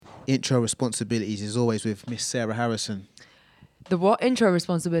intro responsibilities is always with Miss Sarah Harrison. The what? Intro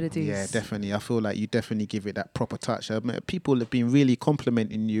responsibilities? Yeah, definitely. I feel like you definitely give it that proper touch. People have been really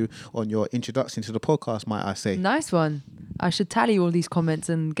complimenting you on your introduction to the podcast, might I say. Nice one. I should tally all these comments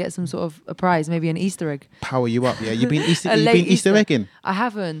and get some sort of a prize, maybe an Easter egg. Power you up, yeah. You've been Easter Easter egging? I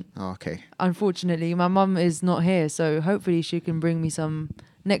haven't. Oh, okay. Unfortunately, my mum is not here, so hopefully she can bring me some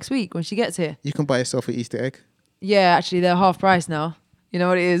next week when she gets here. You can buy yourself an Easter egg. Yeah, actually, they're half price now. You know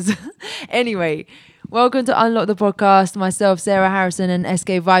what it is. Anyway, welcome to Unlock the Podcast. Myself, Sarah Harrison, and SK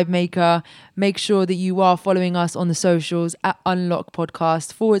Vibe Maker. Make sure that you are following us on the socials at Unlock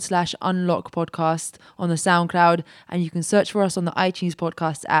Podcast /Unlock Podcast on the SoundCloud. And you can search for us on the iTunes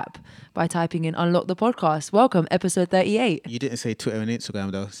Podcast app by typing in Unlock the Podcast. Welcome, episode 38. You didn't say Twitter and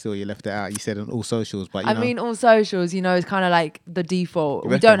Instagram, though. Still, you left it out. You said on all socials. But I mean, all socials, it's kind of like the default.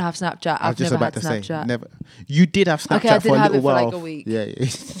 We don't have Snapchat. I've never had Snapchat. Never. You did have Snapchat okay, I did for a have little it while. for like a week. Yeah.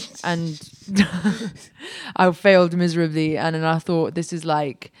 And I failed miserably, and then I thought,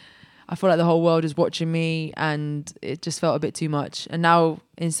 I feel like the whole world is watching me, and it just felt a bit too much. And now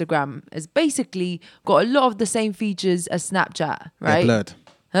Instagram has basically got a lot of the same features as Snapchat, right? They're blurred.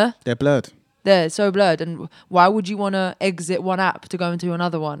 Huh? They're blurred. They're so blurred. And why would you want to exit one app to go into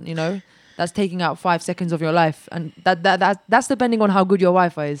another one, That's taking out 5 seconds of your life, and that's depending on how good your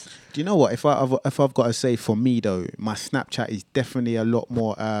Wi-Fi is. Do you know what? If I've got to say, for me though, my Snapchat is definitely a lot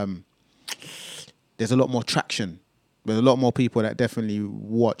more. There's a lot more traction. There's a lot more people that definitely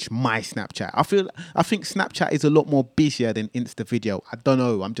watch my Snapchat. I think Snapchat is a lot more busier than Insta video. I don't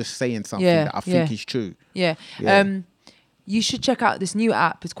know. I'm just saying something that I think is true. Yeah. You should check out this new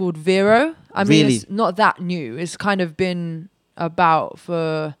app. It's called Vero. I mean, Really? It's not that new. It's kind of been about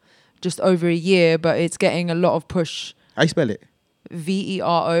for just over a year, but it's getting a lot of push. How you spell it?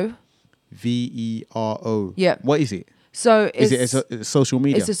 Vero. Vero. Yeah. What is it? So Is it a social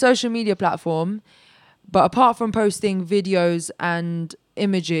media? It's a social media platform, but apart from posting videos and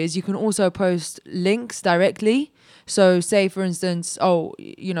images, you can also post links directly. So say, for instance,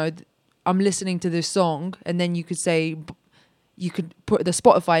 I'm listening to this song, and then you could say, you could put the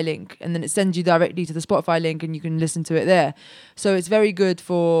Spotify link, and then it sends you directly to the Spotify link, and you can listen to it there. So it's very good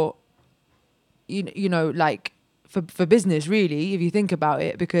for, for business, really, if you think about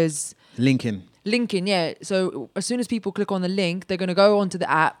it, because Linking, yeah. So as soon as people click on the link, they're going to go onto the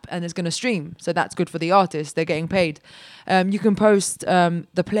app and it's going to stream. So that's good for the artist. They're getting paid. You can post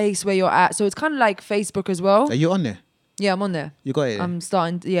the place where you're at. So it's kind of like Facebook as well. are you on there? Yeah, I'm on there. You got it? I'm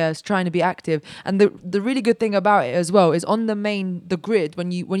trying to be active. And the really good thing about it as well is on the grid,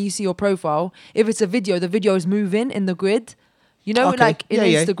 when you see your profile, if it's a video, the video is moving in the grid. Okay. Like in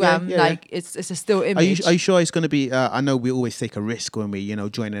Instagram, it's a still image. Are you sure it's going to be? I know we always take a risk when we,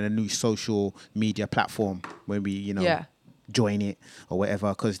 joining a new social media platform, when we, join it or whatever.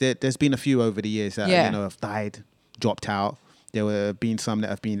 Because there's been a few over the years that have died, dropped out. There have been some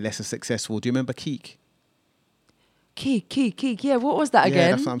that have been less successful. Do you remember Keek? Keek. Yeah, what was that again?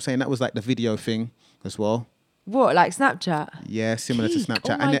 Yeah, that's what I'm saying. That was like the video thing as well. What, like Snapchat? Yeah, similar Keek. to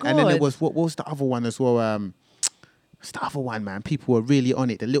Snapchat. Oh my and then there was what was the other one as well? What's the other one, man? People were really on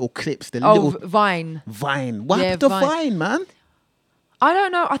it. The little clips, Vine. Vine. What happened to Vine, man? I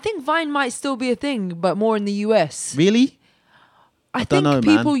don't know. I think Vine might still be a thing, but more in the US. Really? I think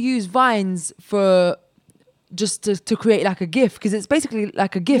people use Vines for just to create like a GIF, because it's basically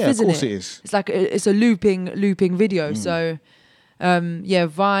like a GIF, isn't it? Of course it is. It's like it's a looping video. So,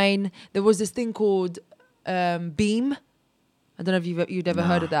 Vine. There was this thing called Beam. I don't know if you'd ever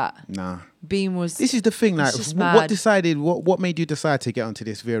heard of that. Nah. Beam was... This is the thing, like, what made you decide to get onto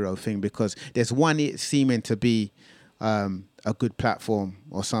this Vero thing? Because there's one, it seeming to be a good platform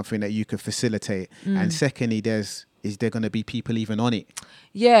or something that you could facilitate. And secondly, is there going to be people even on it?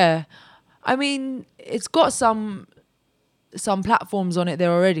 Yeah. I mean, it's got some platforms on it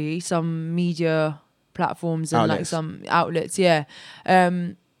there already, some media platforms and like some outlets, yeah.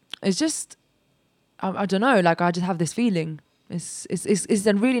 It's just, I don't know, like I just have this feeling. It's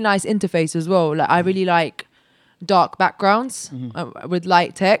a really nice interface as well. Like I really like dark backgrounds with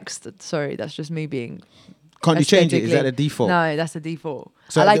light text. Sorry, that's just me being. Can't you change it? Is that the default? No, that's the default.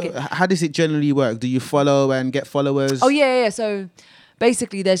 So I like it. How does it generally work? Do you follow and get followers? Oh yeah. So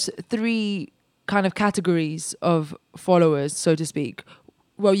basically, there's 3 kind of categories of followers, so to speak.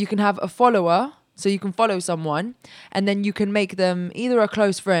 Well, you can have a follower, so you can follow someone, and then you can make them either a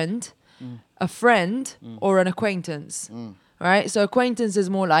close friend, a friend, or an acquaintance. Right? So acquaintance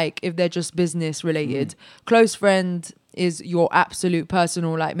is more like if they're just business related. Close friend is your absolute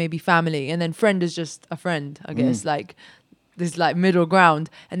personal, like maybe family. And then friend is just a friend, I guess. Like this like middle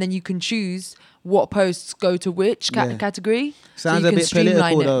ground. And then you can choose what posts go to which category. Sounds so a you bit can streamline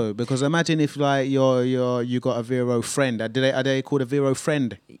political it. though, because imagine if like you got a Vero friend. Are they called a Vero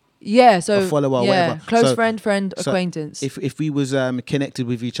friend? Yeah, so A follower, yeah, whatever. close So- friend, so acquaintance. If we was connected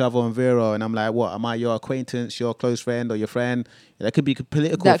with each other on Vero, and I'm like, what am I, your acquaintance, your close friend, or your friend? That could be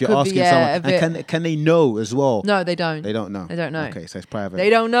political That if you're could be, asking yeah, someone. a And can they know as well? No, they don't. They don't know. They don't know. Okay, so it's private. They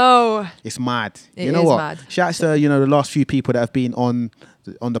don't know. It's mad. It You know is what? mad. Shouts to the last few people that have been on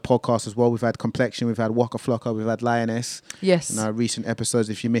the podcast as well. We've had Complexion, we've had Waka Flocka, we've had Lioness. Yes. In our recent episodes,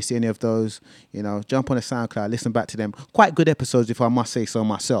 if you missed any of those, jump on the SoundCloud, listen back to them. Quite good episodes, if I must say so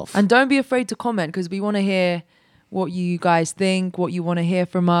myself. And don't be afraid to comment, because we want to hear what you guys think, what you want to hear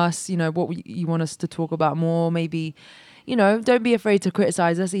from us, what you want us to talk about more. Maybe, don't be afraid to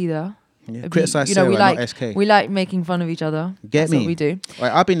criticize us either. Yeah. Criticize Sarah, we like not SK. we like making fun of each other. Get That's me? what we do.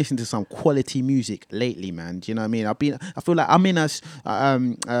 Like, I've been listening to some quality music lately, man. Do you know what I mean? I feel like I'm in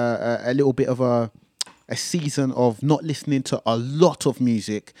a little bit of a season of not listening to a lot of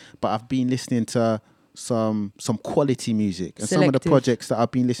music, but I've been listening to some quality music. And some of the Selective. projects that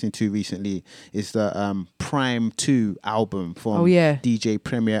I've been listening to recently is the Prime 2 album from DJ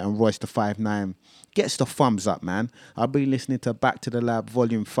Premier and Royce the 5'9". Gets the thumbs up, man. I've been listening to Back to the Lab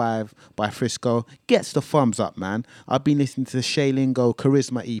Volume 5 by Frisco. Gets the thumbs up, man. I've been listening to Shay Lingo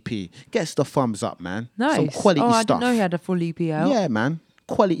Charisma EP. Gets the thumbs up, man. Nice. Some quality I stuff. didn't know he had a full EP out. Yeah, man.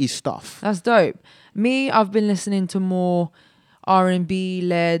 Quality stuff. That's dope. Me, I've been listening to more R&B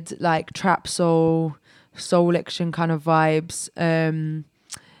led, like trap soul action kind of vibes.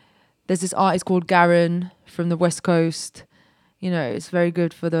 There's this artist called Garen from the West Coast. It's very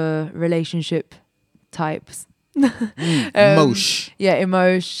good for the relationship types. Emosh. Yeah,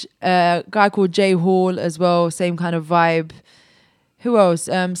 Emosh. Guy called Jay Hall as well, same kind of vibe. Who else?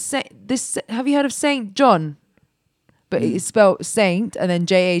 Have you heard of Saint John? But it's spelled Saint and then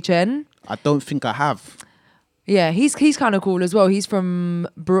JHN. I don't think I have. Yeah, he's kind of cool as well. He's from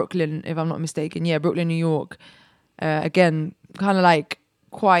Brooklyn, if I'm not mistaken. Yeah, Brooklyn, New York. Again, kind of like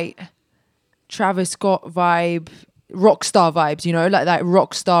quite Travis Scott vibe, rock star vibes, like that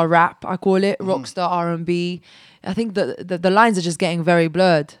rock star rap, I call it, rock star R&B. I think that the lines are just getting very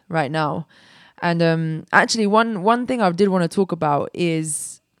blurred right now. And actually, one thing I did want to talk about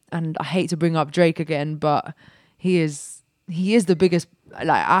is, and I hate to bring up Drake again, but he is the biggest.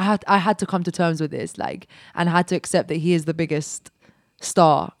 Like I had to come to terms with this, and I had to accept that he is the biggest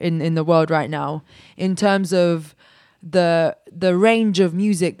star in the world right now in terms of the range of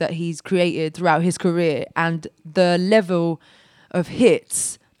music that he's created throughout his career and the level of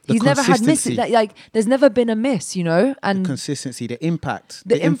hits. He's never had misses. There's never been a miss, and The consistency, the impact,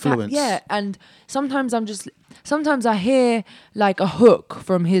 the influence. Yeah, and sometimes I hear like a hook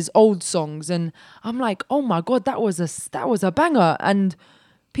from his old songs, and I'm like, oh my god, that was a banger, and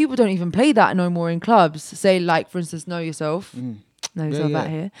people don't even play that no more in clubs. Say like, for instance, Know Yourself, Know Yourself out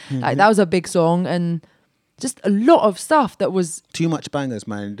here. Mm-hmm. Like that was a big song, and just a lot of stuff that was too much bangers,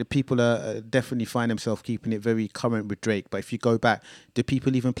 man. The people are definitely find themselves keeping it very current with Drake. But if you go back, do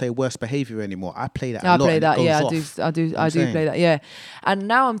people even play Worst Behavior anymore? I play that a lot. I play that, and it yeah. goes off. I do play that, yeah. And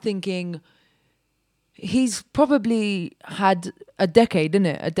now I'm thinking he's probably had a decade, isn't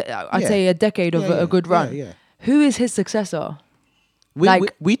it? I'd say a decade of a good run. Yeah. Who is his successor?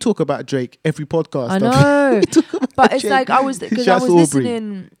 We talk about Drake every podcast. I know, but it's Drake. like I was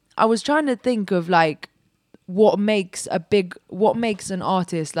listening. I was trying to think of like what makes an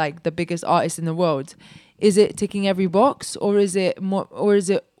artist like the biggest artist in the world. Is it ticking every box, or is it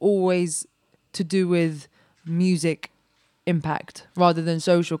always to do with music impact rather than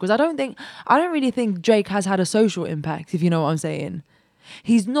social? Because I don't really think Drake has had a social impact, if you know what I'm saying.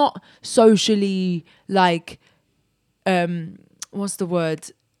 He's not socially like what's the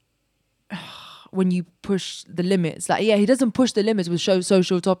word when you push the limits, he doesn't push the limits with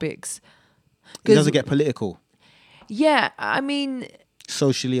social topics. He doesn't get political. Yeah, I mean,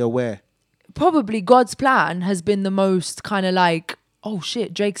 socially aware. Probably God's Plan has been the most kind of like, oh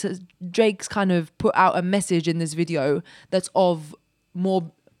shit, Drake's kind of put out a message in this video that's of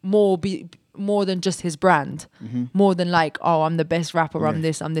more than just his brand, more than like, oh, I'm the best rapper, I'm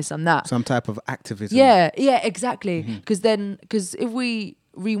this, I'm that. Some type of activism. Yeah, exactly. Because if we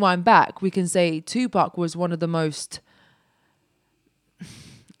rewind back, we can say Tupac was one of the most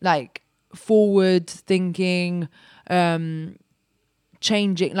like forward thinking,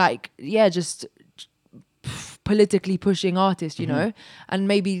 changing, just politically pushing artist, you know. And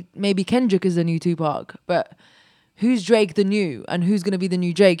maybe Kendrick is the new Tupac, but who's Drake the new, and who's gonna be the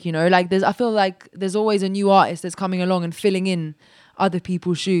new Drake? You know, I feel like there's always a new artist that's coming along and filling in other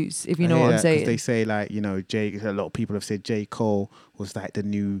people's shoes, if you know I hear what I'm that, 'cause saying. they say like, you know, a lot of people have said J. Cole was like the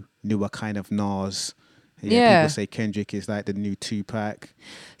newer kind of Nas. Yeah. People say Kendrick is like the new Tupac.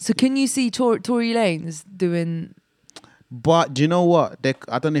 So can you see Tory Lanez doing... But do you know what?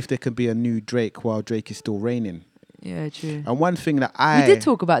 I don't know if there could be a new Drake while Drake is still reigning. Yeah, true. And one thing that We did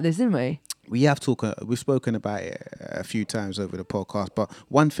talk about this, didn't we? we've spoken about it a few times over the podcast, but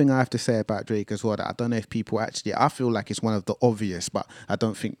one thing I have to say about Drake as well, that I don't know if people actually, I feel like it's one of the obvious, but I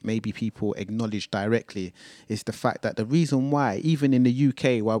don't think maybe people acknowledge directly, is the fact that the reason why, even in the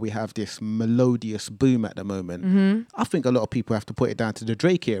UK, why we have this melodious boom at the moment, I think a lot of people have to put it down to the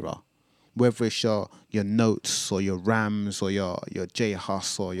Drake era. Whether it's your Notes or your Rams or your J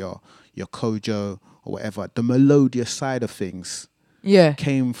Hus or your Kojo or whatever, the melodious side of things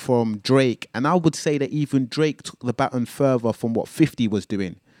came from Drake. And I would say that even Drake took the baton further from what 50 was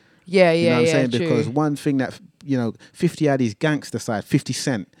doing. You know what I'm saying? True. Because one thing that, 50 had his gangster side, 50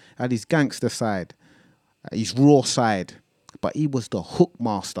 Cent had his gangster side, his raw side, but he was the hook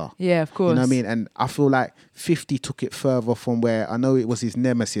master. Yeah, of course. You know what I mean? And I feel like 50 took it further from where, I know it was his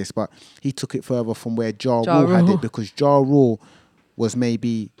nemesis, but he took it further from where Ja Rule had it, because Ja Rule was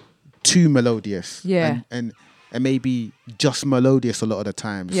maybe too melodious. Yeah. And maybe just melodious a lot of the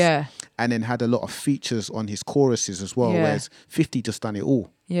times. Yeah. And then had a lot of features on his choruses as well, whereas 50 just done it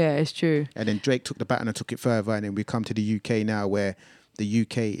all. Yeah, it's true. And then Drake took the baton and took it further, and then we come to the UK now where the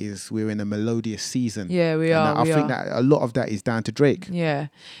UK we're in a melodious season. Yeah, we are. I think that a lot of that is down to Drake. Yeah.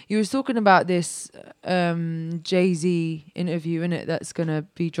 You was talking about this Jay-Z interview, innit, that's going to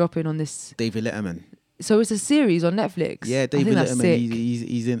be dropping on this. David Letterman. So it's a series on Netflix. Yeah, David Letterman, sick.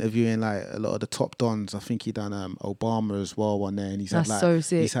 he's interviewing like a lot of the top dons. I think he done Obama as well on there, and That's so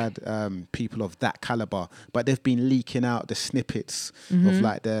sick. He's had people of that caliber, but they've been leaking out the snippets of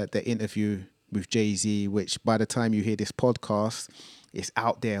like the interview with Jay-Z, which by the time you hear this podcast, it's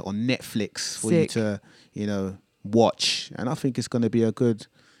out there on Netflix for you to, watch. And I think it's going to be a good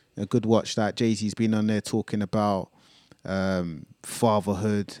watch. That Jay-Z's been on there talking about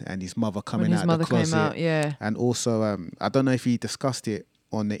fatherhood and his mother coming out of the closet. Came out, yeah. And also, I don't know if he discussed it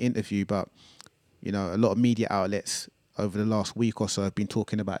on the interview, but a lot of media outlets over the last week or so have been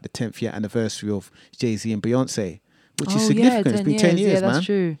talking about the 10th year anniversary of Jay-Z and Beyonce, which is significant. It's been 10 years, man. That's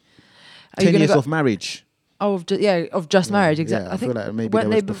true. 10 years of marriage. Oh, of just marriage, exactly. Yeah, I feel like maybe weren't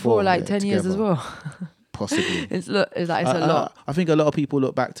there was they before like 10 years as well? Possibly. It's a lot. I think a lot of people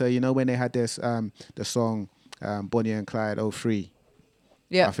look back to, when they had this the song Bonnie and Clyde 03.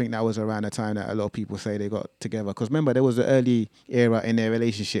 Yeah. I think that was around the time that a lot of people say they got together. Because remember, there was an early era in their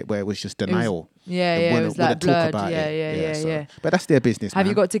relationship where it was just denial. It was like blurred. Yeah. But that's their business. Have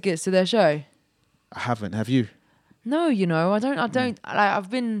you got tickets to their show? I haven't. Have you? No, I don't. I've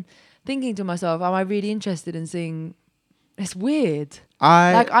been thinking to myself, am I really interested in seeing? It's weird.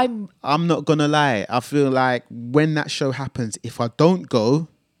 I'm not gonna lie. I feel like when that show happens, if I don't go,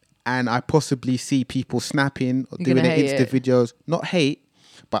 and I possibly see people snapping or doing the Insta videos, not hate,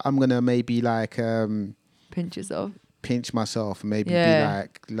 but I'm gonna maybe like pinch myself, maybe be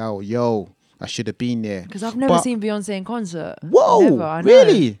like, yo, I should have been there. Because I've never seen Beyonce in concert. Whoa, never,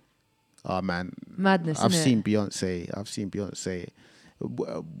 really? Oh man, madness. I've seen Beyonce,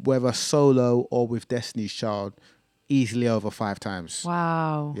 whether solo or with Destiny's Child, easily over 5 times.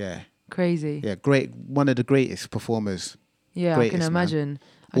 Wow. Yeah. Crazy. Yeah, great. One of the greatest performers. Yeah, greatest, I can imagine.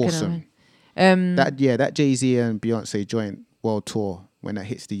 Awesome. That Jay-Z and Beyonce joint world tour, when that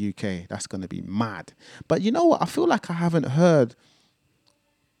hits the UK, that's going to be mad. But you know what? I feel like I haven't heard.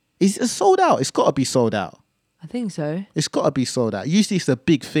 Is it sold out? It's got to be sold out. I think so. It's got to be sold out. Usually it's a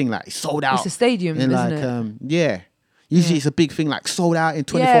big thing, like it's sold out. It's a stadium, isn't it? Yeah. Usually it's a big thing, like sold out in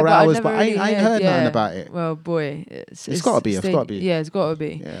 24 hours, but I ain't heard nothing about it. Well, boy, it's got to be. It's got to be. Yeah, it's got to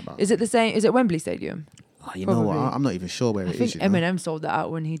be. Yeah, is it the same? Is it Wembley Stadium? Oh, you know what? I'm not even sure where it is. I think Eminem sold that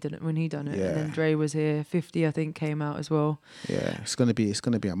out when he done it. Yeah. And then Dre was here. 50, I think, came out as well. Yeah, it's gonna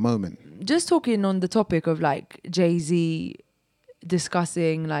be a moment. Just talking on the topic of like Jay-Z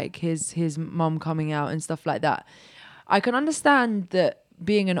discussing like his mum coming out and stuff like that. I can understand that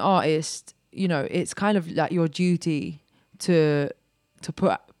being an artist, it's kind of like your duty to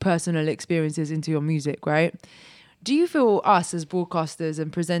put personal experiences into your music, right? Do you feel us as broadcasters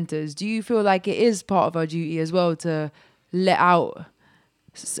and presenters, do you feel like it is part of our duty as well to let out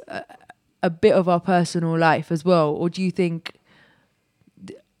a bit of our personal life as well? Or do you think,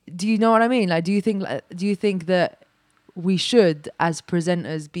 do you know what I mean? Like, do you think that we should, as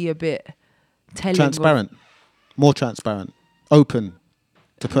presenters, be a bit telling? Transparent. More transparent. Open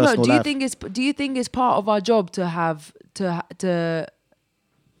to personal life. Do you think it's part of our job to have to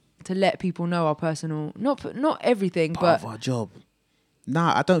let people know our personal, not everything, part but of our job.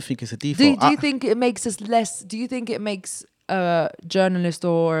 Nah, I don't think it's a Do default. you think it makes us less? Do you think it makes a journalist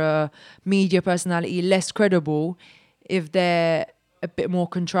or a media personality less credible if they're a bit more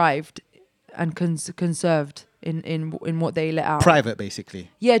contrived and conserved in what they let out? Private, basically.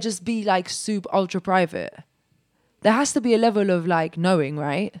 Yeah, just be like super ultra private. There has to be a level of like knowing,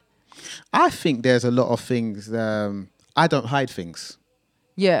 right? I think there's a lot of things. I don't hide things.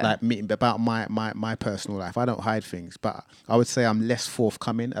 Yeah. Like me, about my personal life. I don't hide things, but I would say I'm less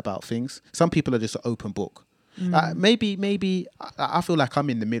forthcoming about things. Some people are just an open book. Maybe I feel like I'm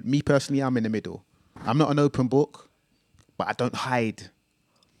in the middle. Me personally, I'm in the middle. I'm not an open book, but I don't hide.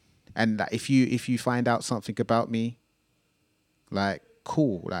 And like, if you find out something about me, like,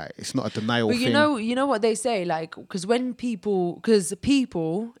 cool, like, it's not a denial But thing. you know what they say, like, because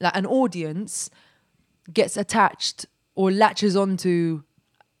people, like an audience, gets attached or latches onto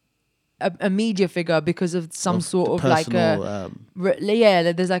a media figure because of some sort of like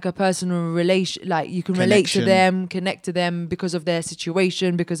there's like a personal relation, like you can relate to Connection. them, connect to them because of their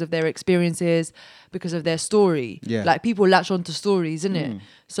situation, because of their experiences, because of their story. Yeah. Like people latch onto stories, isn't it?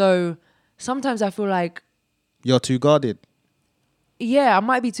 So sometimes I feel like, You're too guarded. yeah, I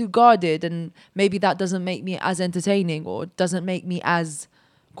might be too guarded, and maybe that doesn't make me as entertaining or doesn't make me as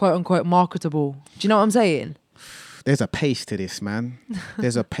quote unquote marketable. Do you know what I'm saying? There's a pace to this, man.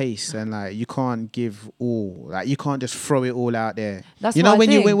 There's a pace, and like you can't give all. Like you can't just throw it all out there. That's you know what I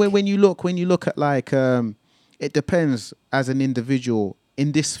when think. when you look at like it depends as an individual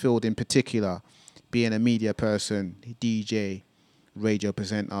in this field in particular, being a media person, DJ, radio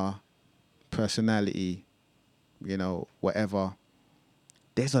presenter, personality, you know, whatever.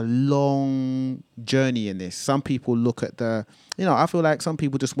 There's a long journey in this. Some people look at I feel like some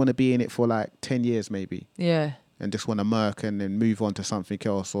people just want to be in it for like 10 years maybe. Yeah. And just want to murk and then move on to something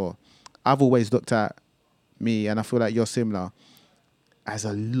else. Or I've always looked at me, and I feel like you're similar, as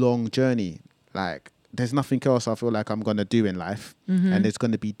a long journey. Like there's nothing else I feel like I'm going to do in life. And there's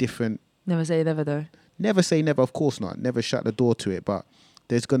going to be different. Never say never though. Never say never, of course not. Never shut the door to it. But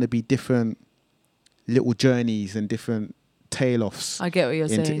there's going to be different little journeys and different tail offs. I get what you're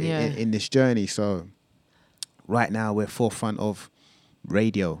saying, yeah. In this journey. So right now we're forefront of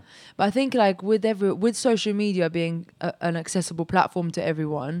radio. But I think like with social media being an accessible platform to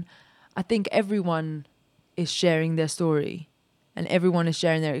everyone, I think everyone is sharing their story and everyone is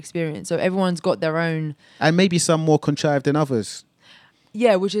sharing their experience. So everyone's got their own. And maybe some more contrived than others.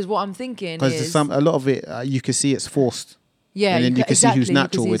 Yeah, which is what I'm thinking. Because a lot of it, you can see it's forced. Yeah, and then you can see who's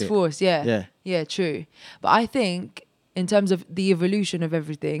natural with it's it. forced, yeah, true. But I think in terms of the evolution of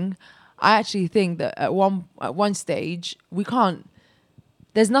everything, I actually think that at one stage we can't.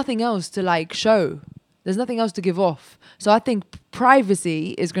 There's nothing else to like show. There's nothing else to give off. So I think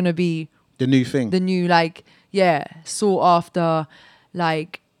privacy is going to be the new thing. The new sought after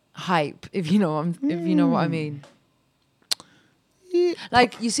like hype. If you know what I mean. Yeah.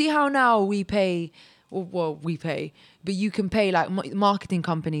 Like you see how now we pay. Well, we pay, but you can pay like marketing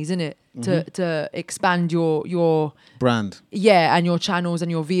companies, innit, to expand your brand. Yeah, and your channels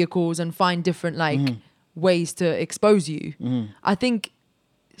and your vehicles and find different like ways to expose you. I think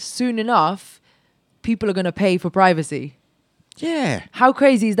soon enough, people are going to pay for privacy. Yeah. How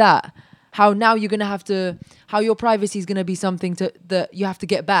crazy is that? How now you're going to have to, how your privacy is going to be something that you have to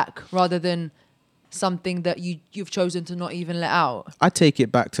get back rather than something that you've chosen to not even let out. I take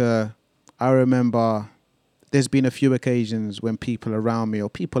it back to, I remember there's been a few occasions when people around me or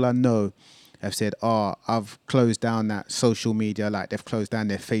people I know have said, I've closed down that social media, like they've closed down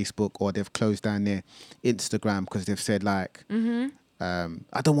their Facebook or they've closed down their Instagram because they've said like,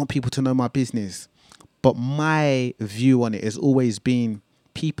 I don't want people to know my business. But my view on it has always been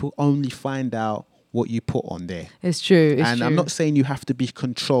people only find out what you put on there. It's true. I'm not saying you have to be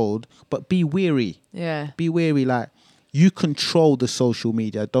controlled, but be wary. Yeah. Be wary. Like you control the social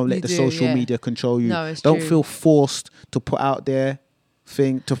media. Don't let the social media control you. No, it's Don't true. feel forced to put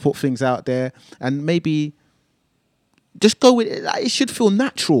things out there, and maybe just go with it. Like, it should feel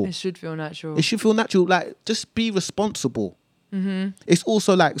natural. It should feel natural. Like just be responsible. It's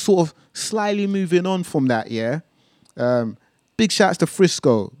also like sort of slightly moving on from that, yeah. Big shouts to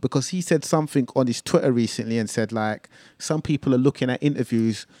Frisco because he said something on his Twitter recently and said like some people are looking at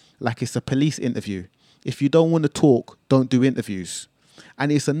interviews like it's a police interview. If you don't want to talk, don't do interviews.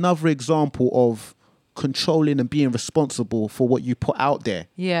 And it's another example of controlling and being responsible for what you put out there.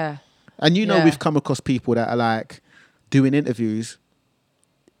 Yeah. And we've come across people that are like doing interviews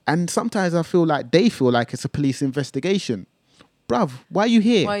and sometimes I feel like they feel like it's a police investigation. Bruv, why are you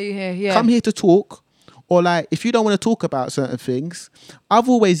here? Yeah. Come here to talk. Or like, if you don't want to talk about certain things, I've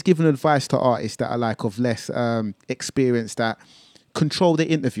always given advice to artists that are like of less experience that control the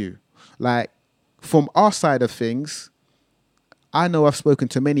interview. Like, from our side of things, I know I've spoken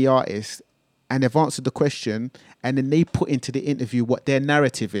to many artists and they've answered the question and then they put into the interview what their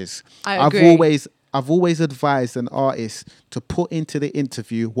narrative is. I agree. I've always advised an artist to put into the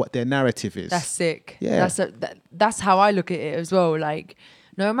interview what their narrative is. That's sick. Yeah. That's how I look at it as well. Like,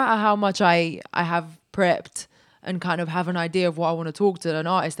 no matter how much I have prepped and kind of have an idea of what I want to talk to an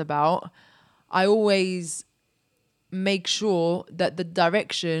artist about, I always make sure that the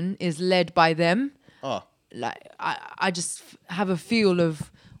direction is led by them. Oh. Like, I just have a feel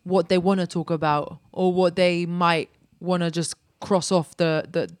of what they want to talk about or what they might want to just cross off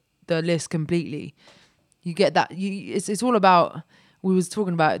the list completely. You get that? It's all about. We was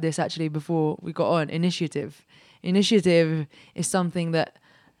talking about this actually before we got on. Initiative is something that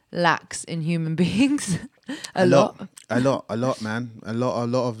lacks in human beings a lot, man. A lot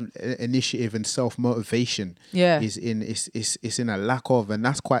of initiative and self-motivation is in a lack of, and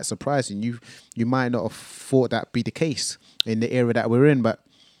that's quite surprising. You might not have thought that be the case in the era that we're in, but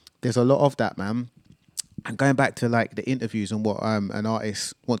there's a lot of that, man. And going back to like the interviews and what an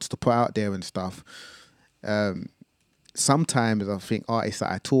artist wants to put out there and stuff, sometimes I think artists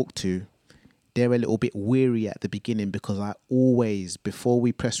that I talk to, they're a little bit weary at the beginning because I always, before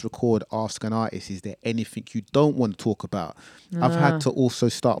we press record, ask an artist, is there anything you don't want to talk about? I've had to also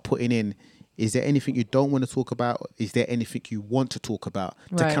start putting in, is there anything you don't want to talk about? Is there anything you want to talk about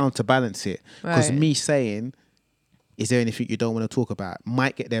to counterbalance it? Because me saying, is there anything you don't want to talk about,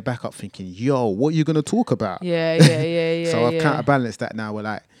 might get their back up thinking, yo, what are you going to talk about? Yeah. So I've counterbalanced that now. We're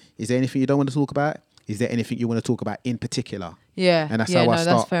like, is there anything you don't want to talk about? Is there anything you want to talk about in particular? Yeah. And that's how I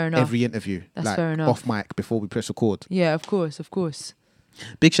start every interview. That's like, fair enough. Off mic before we press record. Yeah, of course.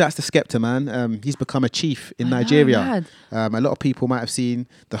 Big shouts to Skepta, man. He's become a chief in Nigeria. A lot of people might have seen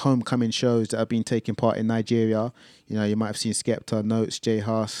the homecoming shows that have been taking part in Nigeria. You know, you might have seen Skepta, Notes, J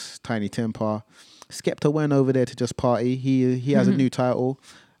Huss, Tiny Temper. Skepta went over there to just party. He has a new title.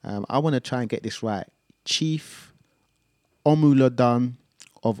 I want to try and get this right. Chief Omuladan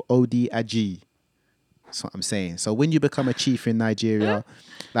of Odi Aji. That's what I'm saying. So when you become a chief in Nigeria,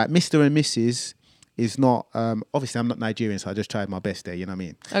 like Mr. and Mrs. is not, obviously I'm not Nigerian, so I just tried my best there, you know what I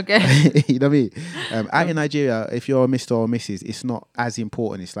mean? Okay. You know what I mean? Out in Nigeria, if you're a Mr. or Mrs., it's not as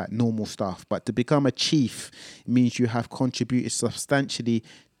important. It's like normal stuff. But to become a chief means you have contributed substantially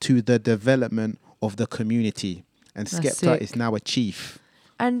to the development of the community. And Skepta is now a chief.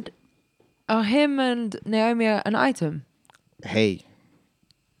 And are him and Naomi an item? Hey.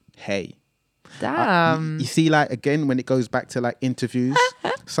 Damn. You see, like, again, when it goes back to like interviews,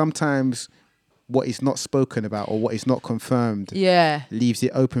 sometimes what is not spoken about or what is not confirmed leaves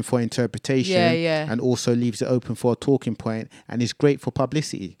it open for interpretation and also leaves it open for a talking point, and is great for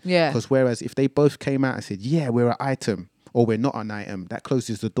publicity. Because whereas if they both came out and said, yeah, we're an item or we're not an item, that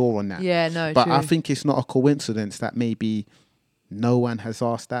closes the door on that. But true. I think it's not a coincidence that maybe no one has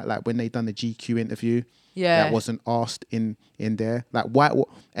asked that. Like when they done the GQ interview, that wasn't asked in there. Like why?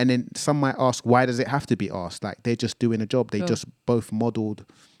 And then some might ask, why does it have to be asked? Like they're just doing a job. They just both modelled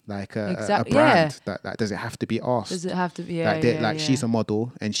like a brand. That does it have to be asked? Does it have to be? She's a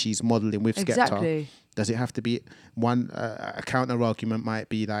model and she's modelling with Skepta. Exactly. Does it have to be one? A counter argument might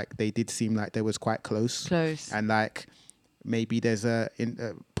be like they did seem like they was quite close. And like maybe there's a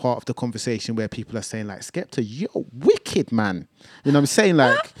part of the conversation where people are saying like, Skepta, you're wicked, man. You know what I'm saying?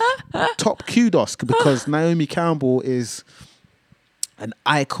 Like top kudos, because Naomi Campbell is an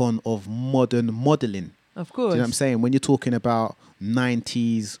icon of modern modelling. Of course. Do you know what I'm saying? When you're talking about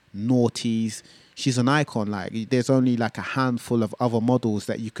 90s, noughties, she's an icon. Like there's only like a handful of other models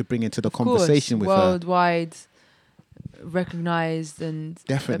that you could bring into the conversation with worldwide recognized and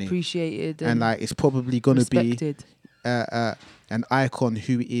appreciated. And like it's probably going to be an icon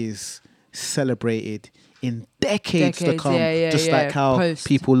who is celebrated in decades to come. Like how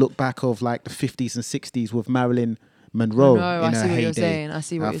people look back of like the 50s and 60s with Marilyn Monroe in her heyday. I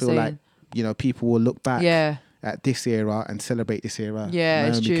see what you're saying. I feel like, you know, people will look back at this era and celebrate this era. Yeah,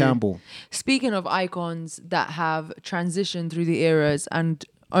 Naomi it's true. Campbell. Speaking of icons that have transitioned through the eras and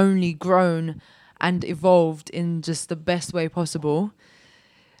only grown and evolved in just the best way possible,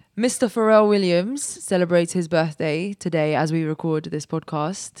 Mr. Pharrell Williams celebrates his birthday today as we record this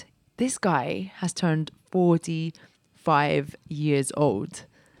podcast. This guy has turned 45 years old.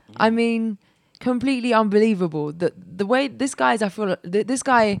 I mean, completely unbelievable. The way this guy's, I feel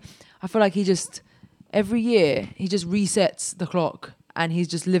like he just, every year, he just resets the clock and he's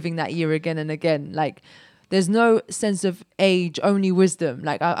just living that year again and again. Like there's no sense of age, only wisdom.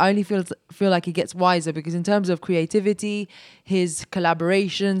 Like I only feel like he gets wiser, because in terms of creativity, his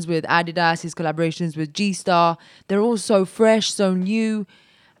collaborations with Adidas, his collaborations with G-Star, they're all so fresh, so new,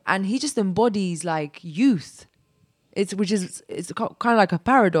 and he just embodies like youth. It's kind of like a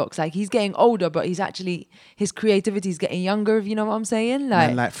paradox. Like he's getting older, but his creativity is getting younger. If you know what I'm saying,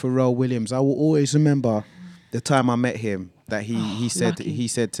 like Pharrell Williams, I will always remember the time I met him. That he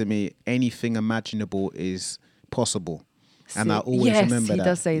said to me, anything imaginable is possible, and I always remember that. He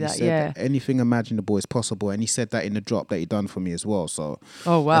does say that. Yeah, anything imaginable is possible, and he said that in the drop that he done for me as well. So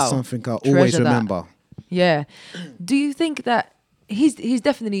that's something I always remember. Yeah. Do you think that he's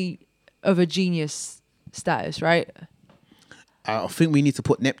definitely of a genius status, right? I think we need to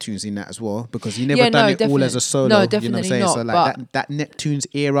put Neptunes in that as well, because he never done it all as a solo. No, you definitely know what I'm saying? not. So like that Neptunes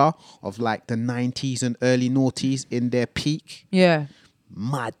era of like the 90s and early noughties in their peak. Yeah.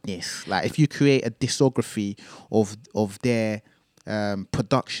 Madness. Like if you create a discography of their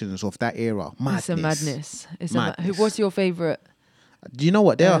productions of that era, madness. It's a madness. What's your favorite? Do you know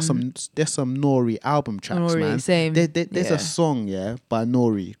what? There's some Nori album tracks, man. Same. There's a song, by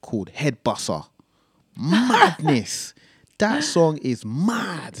Nori called Head Busser. Madness. That song is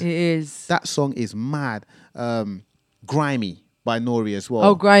mad. It is. That song is mad. Grimy by Nori as well.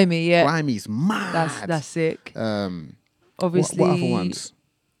 Oh, Grimy, yeah. Grimy's mad. That's sick. Obviously. What other ones?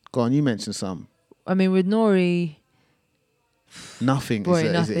 Go on, you mentioned some. I mean, with Nori, Nothing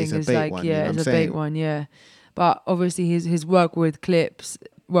is a bait like, one. Yeah, it's a bait one, yeah. But obviously his work with Clips,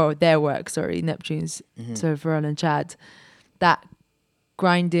 well, their work, sorry, Neptunes, so Pharrell and Chad, that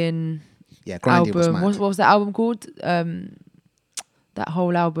Grinding Grinding was album. mad. What was that album called? That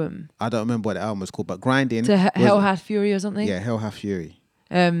whole album. I don't remember what the album was called, but Grinding. Hell Hath Fury or something? Yeah, Hell Hath Fury.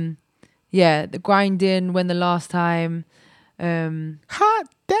 The Grinding, When the Last Time. Hot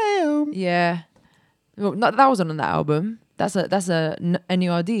damn. Yeah. Well, that wasn't on that album. That's a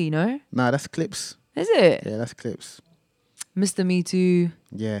NURD, no? Nah, that's Clips. Is it? Yeah, that's Clips. Mr. Me Too.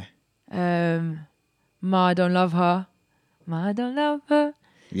 Yeah. Ma, I Don't Love Her. Ma, I Don't Love Her.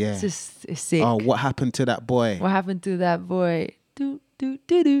 Yeah. It's sick. Oh, What Happened to That Boy? What happened to that boy? Do, do,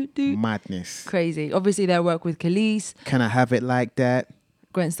 do, do, do. Madness. Crazy. Obviously, their work with Khalees. Can I Have It Like That?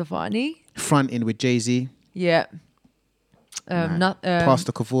 Gwen Stefani. Frontin' with Jay-Z. Yeah.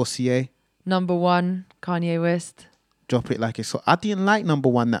 Pastor Cavossier. Number One, Kanye West. Drop It Like It's Hot. I didn't like Number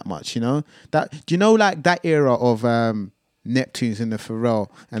One that much, you know. Do you know like that era of Neptunes and the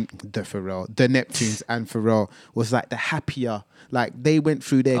Neptunes and Pharrell was like the happier. Like they went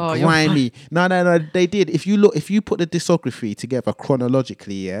through their grimy. No, they did. If you put the discography together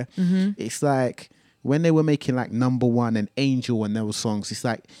chronologically, it's like when they were making like Number One and Angel and those songs, it's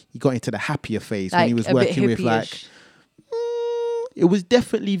like you got into the happier phase when he was working with like. It was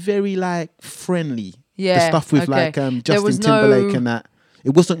definitely very like friendly. Yeah, the stuff with like Justin Timberlake and that. It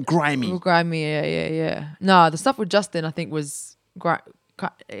wasn't grimy. Grimy, yeah. No, the stuff with Justin, I think, was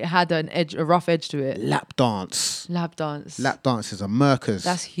it had a rough edge to it. Lap dance is a murkers.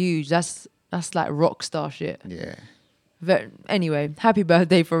 That's huge. That's like rock star shit. Yeah. Anyway, happy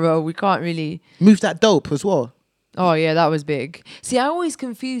birthday, Pharrell. We can't really Move That Dope as well. Oh yeah, that was big. See, I always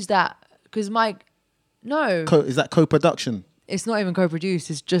confuse that because Mike. No, is that co-production? It's not even co-produced.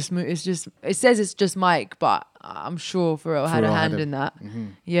 It says it's just Mike, but I'm sure Pharrell had a hand in that. Mm-hmm.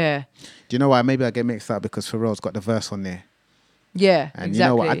 Yeah. Do you know why? Maybe I get mixed up because Pharrell's got the verse on there. Yeah, and exactly. You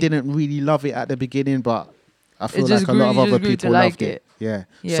know what? I didn't really love it at the beginning, but I feel like a lot of other people loved it. Yeah.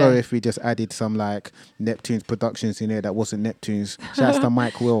 Sorry if we just added some like Neptunes productions in there that wasn't Neptunes. Shouts to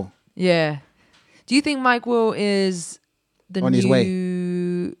Mike Will. Yeah. Do you think Mike Will is the on new his way?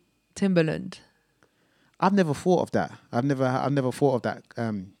 Timbaland? I've never thought of that. I've never thought of that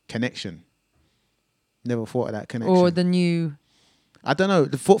connection. Never thought of that connection. Or the new. I don't know.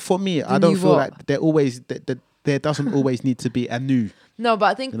 For me, I don't feel like there doesn't always need to be a new. No, but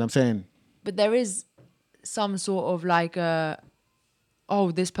I think. You know what I'm saying? But there is some sort of like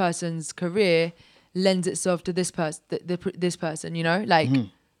this person's career lends itself to this person. This person, you know, like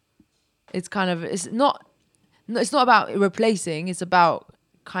it's kind of it's not about replacing. It's about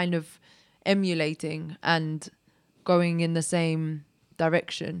kind of emulating and going in the same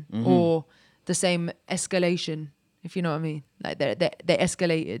direction or the same escalation, if you know what I mean. Like they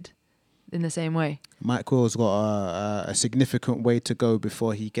escalated in the same way. Mike Will's got a significant way to go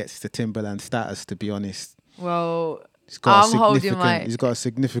before he gets to Timberland status, to be honest. Well, he's got a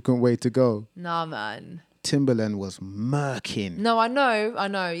significant way to go. Nah, man. Timberland was murking. No, I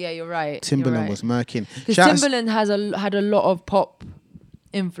know. Yeah, you're right. Timberland was murking. Because Timberland had a lot of pop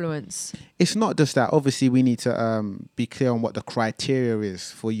influence? It's not just that. Obviously, we need to be clear on what the criteria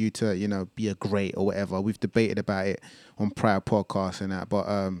is for you to, be a great or whatever. We've debated about it on prior podcasts and that. But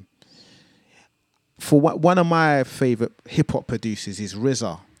for one of my favorite hip hop producers is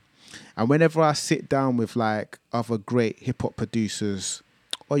RZA. And whenever I sit down with like other great hip hop producers,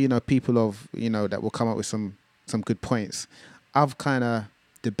 or people of that will come up with some good points, I've kind of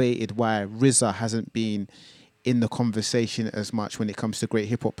debated why RZA hasn't been in the conversation as much when it comes to great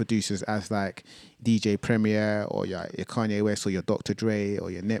hip hop producers as like DJ Premier or your Kanye West or your Dr. Dre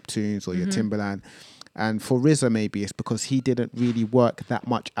or your Neptunes or your Timbaland. And for RZA, maybe it's because he didn't really work that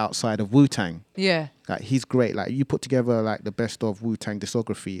much outside of Wu-Tang. Yeah. Like he's great. Like you put together like the best of Wu-Tang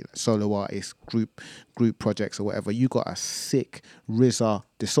discography, like solo artists, group projects or whatever. You got a sick RZA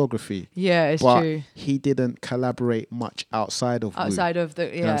discography. Yeah, it's but true. He didn't collaborate much outside of Wu. Of the,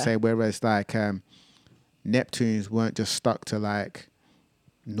 yeah. You know what I'm saying? Whereas like Neptunes weren't just stuck to like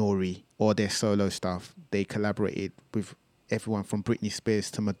Nori or their solo stuff. They collaborated with everyone from Britney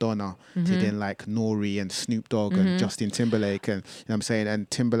Spears to Madonna to then like Nori and Snoop Dogg and Justin Timberlake, and what I'm saying, and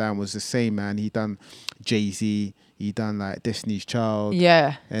Timbaland was the same, man. He done Jay-Z, he done like Destiny's Child,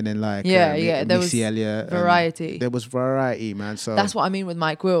 and then like there Missy was Elliott, variety. There was variety, man. So that's what I mean with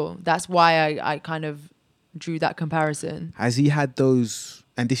Mike Will. That's why I kind of drew that comparison. Has he had those?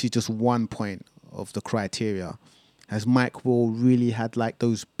 And this is just one point of the criteria. Has Mike Will really had like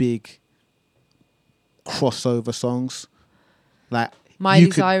those big crossover songs? Like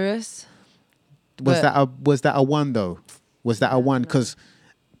Miley Cyrus. Was that a one though? Was that a one? Because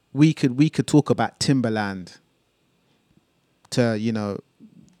we could talk about Timbaland to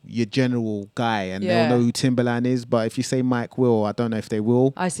your general guy, and they'll know who Timbaland is. But if you say Mike Will, I don't know if they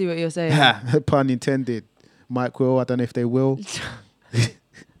will. I see what you're saying. Pun intended. Mike Will, I don't know if they will.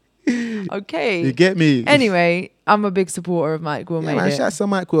 Okay. You get me? Anyway, I'm a big supporter of Mike Will. Yeah, man, shout out to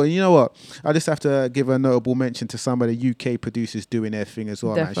Mike Will. And you know what? I just have to give a notable mention to some of the UK producers doing their thing as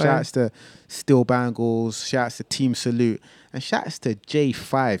well, man. Shout outs to Still Bangles, shout outs to Team Salute, and shout outs to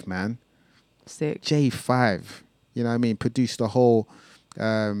J5, man. Sick. J5. You know what I mean? Produced the whole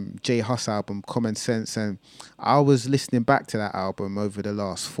J Hus album, Common Sense. And I was listening back to that album over the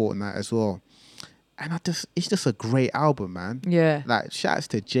last fortnight as well. And it's just a great album, man. Yeah. Like, shouts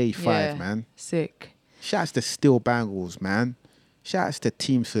to J5, man. Sick. Shouts to Still Bangles, man. Shouts to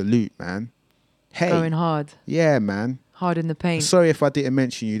Team Salute, man. Hey. Going hard. Yeah, man. Hard in the paint. Sorry if I didn't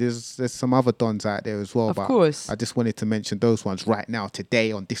mention you. There's some other dons out there as well. Of course. I just wanted to mention those ones right now,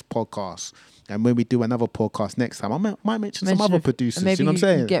 today, on this podcast. And when we do another podcast next time, I might mention some other producers. Maybe you know what I'm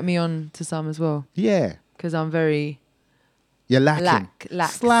saying? Get me on to some as well. Yeah. Because I'm very... You're lacking.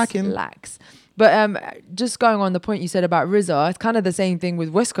 Slacking. Lax. But just going on the point you said about RZA, it's kind of the same thing with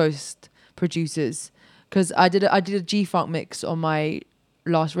West Coast producers. Because I did a G-Funk mix on my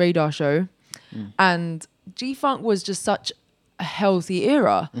last Radar show. And G-Funk was just such a healthy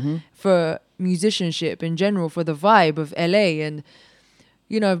era for musicianship in general, for the vibe of LA. And,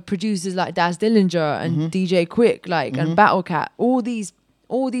 producers like Daz Dillinger and DJ Quick, and Battle Cat. All these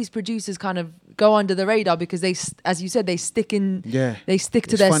producers kind of go under the radar because they, as you said, they stick in. Yeah, they stick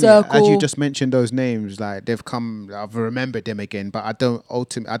to their circle. As you just mentioned those names, like they've come. I've remembered them again, but I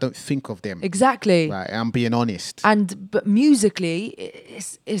don't think of them exactly. Right, I'm being honest. But musically,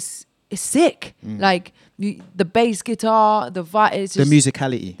 it's sick. Like the bass guitar, the vibe. It's just, the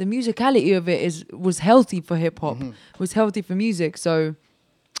musicality. The musicality of it was healthy for hip hop. Was healthy for music. So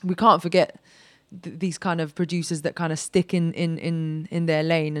we can't forget these kind of producers that kind of stick in their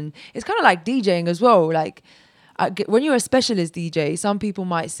lane. And it's kind of like DJing as well. Like when you're a specialist DJ, some people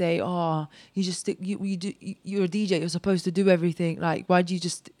might say, "Oh, you just stick. You're a DJ. You're supposed to do everything. Like, why do you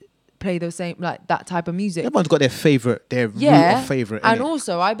just play the same that type of music?" Everyone's got their favorite, root of favorite. And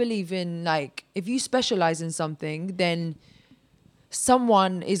also, I believe in if you specialize in something, then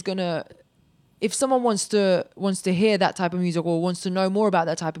someone is gonna. If someone wants to hear that type of music or wants to know more about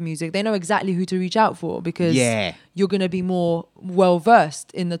that type of music, they know exactly who to reach out for because you're going to be more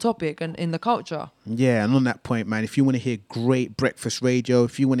well-versed in the topic and in the culture. Yeah, and on that point, man, if you want to hear great breakfast radio,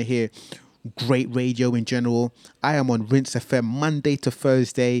 if you want to hear great radio in general, I am on Rinse FM Monday to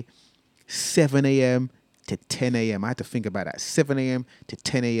Thursday, 7 a.m. to 10 a.m. I had to think about that. 7 a.m. to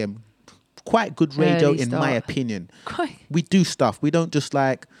 10 a.m. Quite good radio in my opinion. We do stuff. We don't just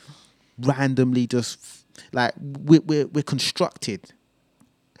randomly just we're constructed.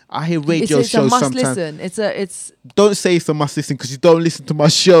 I hear radio shows sometimes. Listen. It's don't say it's a must listen because you don't listen to my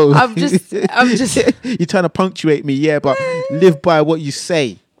show. I'm just You're trying to punctuate me, but live by what you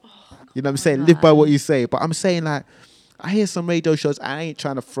say. You know what I'm saying? Live by what you say. But I'm saying I hear some radio shows. I ain't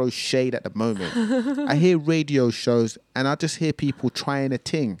trying to throw shade at the moment. I hear radio shows and I just hear people trying a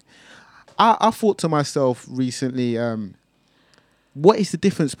thing. I thought to myself recently, what is the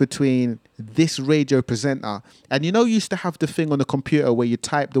difference between this radio presenter and you used to have the thing on the computer where you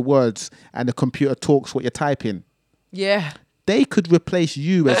type the words and the computer talks what you're typing. Yeah. They could replace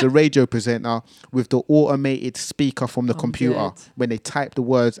you as a radio presenter with the automated speaker from the computer dead. when they type the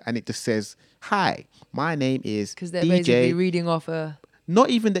words and it just says, "Hi, my name is Because they're DJ." basically reading off a...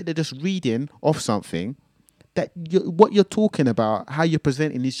 Not even that they're just reading off something. That what you're talking about, how you're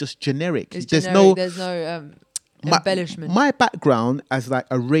presenting, is just generic. It's There's generic. There's no embellishment. My background as like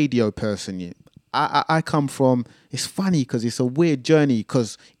a radio person, I come from. It's funny because it's a weird journey.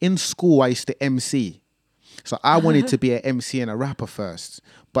 Because in school I used to MC. So I wanted to be an MC and a rapper first.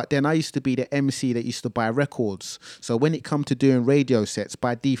 But then I used to be the MC that used to buy records. So when it come to doing radio sets,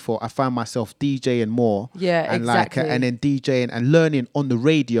 by default, I found myself DJing more. Yeah, and exactly. And then DJing and learning on the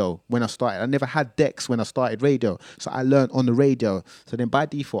radio when I started. I never had decks when I started radio. So I learned on the radio. So then by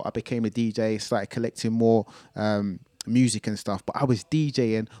default, I became a DJ, started collecting more music and stuff, but I was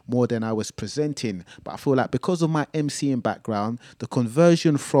DJing more than I was presenting. But I feel like because of my MCing background, the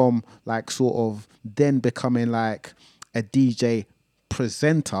conversion from like sort of then becoming like a DJ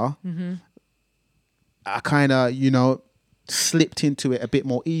presenter, I kind of, slipped into it a bit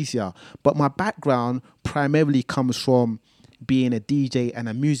more easier. But my background primarily comes from being a DJ and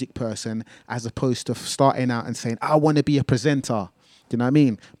a music person as opposed to starting out and saying, I want to be a presenter. Do you know what I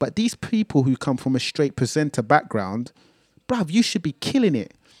mean? But these people who come from a straight presenter background, bruv, you should be killing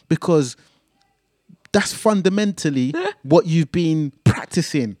it because that's fundamentally what you've been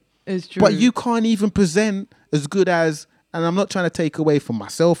practicing. It's true. But you can't even present as good as, and I'm not trying to take away from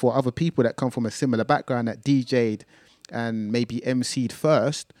myself or other people that come from a similar background that DJ'd and maybe MC'd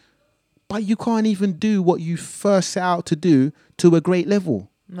first, but you can't even do what you first set out to do to a great level.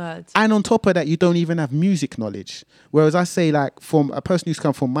 Mad. And on top of that, you don't even have music knowledge. Whereas I say, like, from a person who's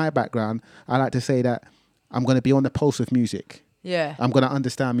come from my background, I like to say that I'm going to be on the pulse of music. Yeah. I'm going to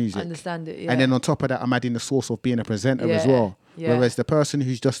understand music. Understand it, yeah. And then on top of that, I'm adding the source of being a presenter as Yeah, well. yeah. Whereas the person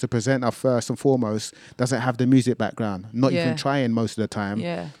who's just a presenter first and foremost doesn't have the music background. Not even trying most of the time.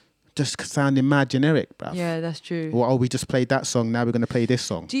 Yeah. Just sounding mad generic, bruv. Yeah, that's true. Or, we just played that song, now we're going to play this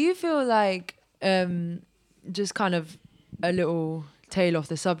song. Do you feel like, just kind of a little tail off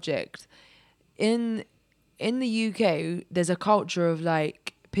the subject, in the UK, there's a culture of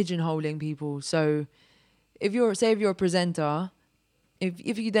like pigeonholing people. So if you're a presenter,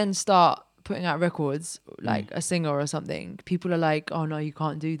 if you then start putting out records, like a singer or something, people are like, oh no, you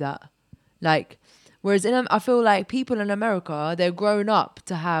can't do that. Like, whereas I feel like people in America, they're grown up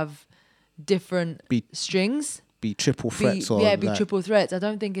to have different strings. Be triple threats be triple threats. I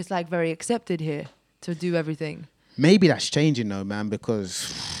don't think it's like very accepted here to do everything. Maybe that's changing though, man,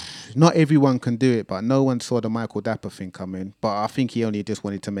 because not everyone can do it, but no one saw the Michael Dapper thing coming. But I think he only just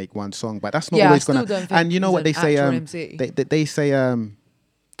wanted to make one song. But that's not always going to... And you know what they say? They say,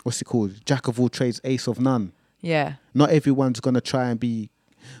 what's it called? Jack of all trades, ace of none. Yeah. Not everyone's going to try and be...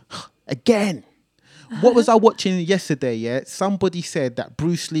 Again, what was I watching yesterday, yeah? Somebody said that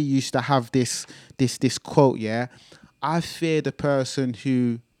Bruce Lee used to have this quote, yeah? I fear the person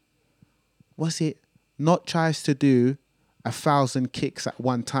who... Was it... Not tries to do 1,000 kicks at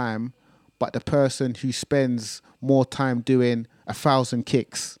one time, but the person who spends more time doing 1,000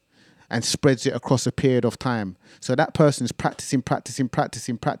 kicks and spreads it across a period of time. So that person's practicing.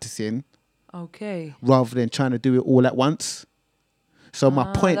 Okay. Rather than trying to do it all at once. So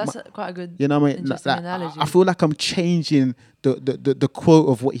my point... That's quite a good, you know what I mean? interesting analogy. I feel like I'm changing the quote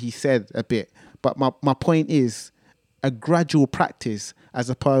of what he said a bit. But my point is a gradual practice as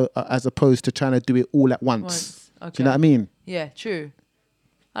opposed to trying to do it all at once. Okay. Do you know what I mean? Yeah, true.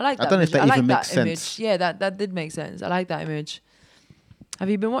 I like that. I don't know if that even makes sense. Image. Yeah, that did make sense. I like that image. Have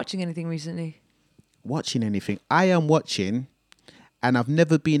you been watching anything recently? Watching anything? I am watching, and I've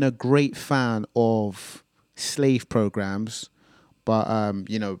never been a great fan of slave programs, but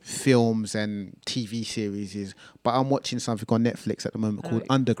films and TV series. But I'm watching something on Netflix at the moment called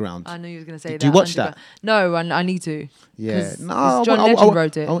Underground. I knew you were going to say that. Do you watch that? No, I need to. Yeah, no. John Legend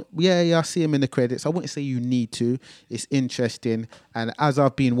wrote it. Yeah, I see him in the credits. I wouldn't say you need to. It's interesting, and as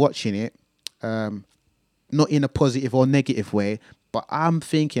I've been watching it, not in a positive or negative way, but I'm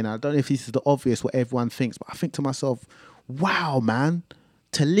thinking, I don't know if this is the obvious what everyone thinks, but I think to myself, wow, man,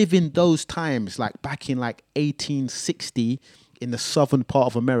 to live in those times, like back in like 1860 in the southern part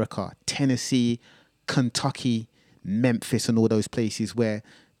of America, Tennessee, Kentucky, Memphis and all those places where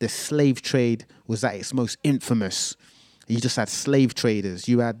the slave trade was at its most infamous. You just had slave traders.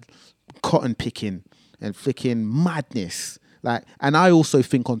 You had cotton picking. and freaking madness. Like, and I also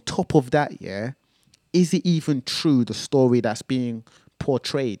think on top of that, yeah, is it even true, the story that's being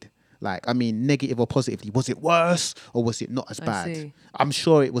portrayed? Like, I mean, negative or positively, was it worse or was it not as I bad? see. I'm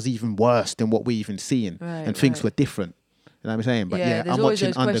sure it was even worse than what we even seeing, Right, and things right. were different. You know what I'm saying? But yeah, there's I'm always watching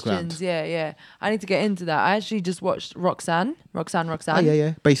those Underground. questions. Yeah. I need to get into that. I actually just watched Roxanne. Oh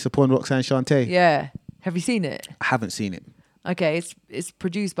yeah, based upon Roxanne Shante. Yeah. Have you seen it? I haven't seen it. Okay, it's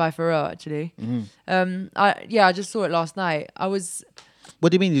produced by Pharrell actually. Mm-hmm. I just saw it last night.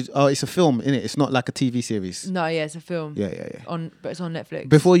 What do you mean? Oh, it's a film, innit? It's not like a TV series. No, yeah, it's a film. Yeah. But it's on Netflix.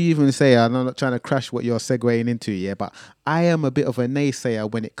 Before you even say, I'm not trying to crash what you're segueing into, yeah, but I am a bit of a naysayer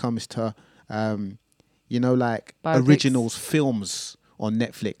when it comes to, like Biopics. originals films on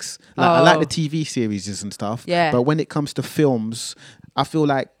Netflix. Like, I like the TV series and stuff. Yeah. But when it comes to films, I feel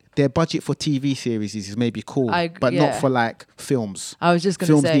like their budget for TV series is maybe cool, but not for like films. I was just gonna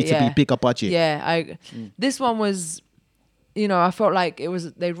films say, need to be bigger budget. Yeah, this one was, I felt like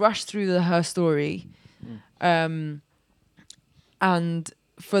they rushed through her story, and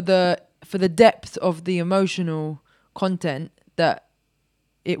for the depth of the emotional content that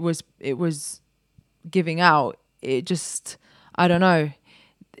it was giving out, it just, I don't know,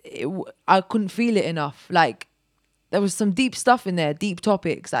 I couldn't feel it enough. Like, there was some deep stuff in there, deep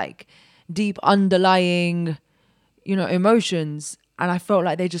topics, like deep underlying, emotions. And I felt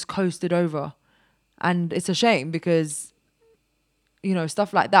like they just coasted over. And it's a shame because,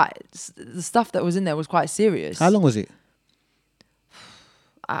 stuff like that, the stuff that was in there was quite serious. How long was it?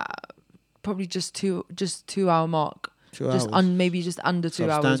 Probably just 2 hour mark. 2 hours. Maybe just under 2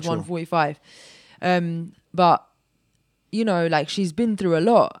 hours, Substantial. 1:45. But, like, she's been through a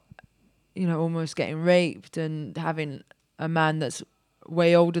lot. Almost getting raped and having a man that's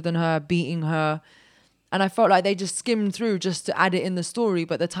way older than her beating her. And I felt like they just skimmed through just to add it in the story,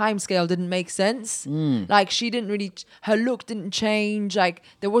 but the time scale didn't make sense. Like, she didn't really, her look didn't change. Like,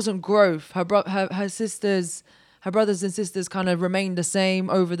 there wasn't growth. Her brothers and sisters kind of remained the same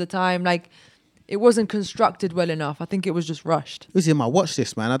over the time. Like, it wasn't constructed well enough. I think it was just rushed. Uzi, I watch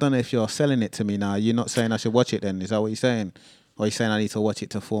this, man. I don't know if you're selling it to me now. You're not saying I should watch it then. Is that what you're saying? Or are you saying I need to watch it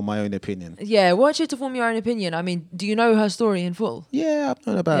to form my own opinion? Yeah, watch it to form your own opinion. I mean, do you know her story in full? Yeah, I've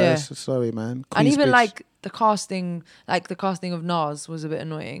known about it. Sorry, man. And even like the casting of Nas was a bit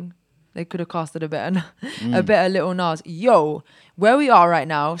annoying. They could have casted a better little Nas. Yo, where we are right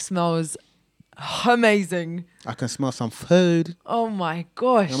now smells amazing. I can smell some food. Oh my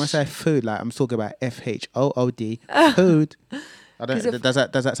gosh. When I say food, like I'm talking about FHOOD, food. I don't. Does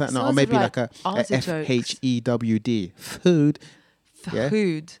that sound? No, or maybe like a FHEWD, food. Yeah?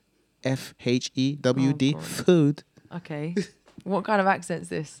 Food. FHEWD, food. Okay. What kind of accent's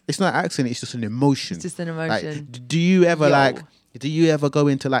this? It's not an accent. It's just an emotion. It's just an emotion. Like, do you ever go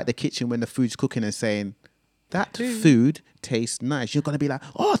into like the kitchen when the food's cooking and saying, "That food tastes nice"? You're gonna be like,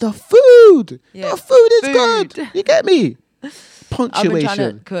 "Oh, the food! Yeah. The food is good." You get me? Punctuation. I've been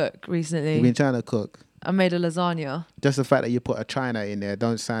trying to cook recently. You've been trying to cook. I made a lasagna. Just the fact that you put a China in there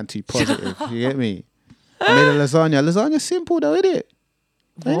don't sound too positive. You get me? I made a lasagna. Lasagna's simple though, isn't it?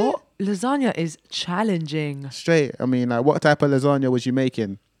 What? Lasagna is challenging. Straight. I mean, like, what type of lasagna was you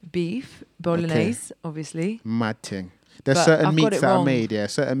making? Beef, bolognese, obviously. Mad thing. There's certain meats that I made,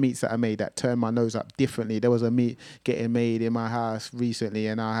 certain meats that I made that turned my nose up differently. There was a meat getting made in my house recently,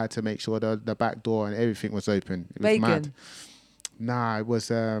 and I had to make sure the back door and everything was open. It was bacon. Mad. Nah, it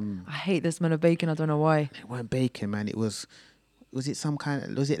was. I hate the smell of bacon. I don't know why. It wasn't bacon, man. It was. Was it some kind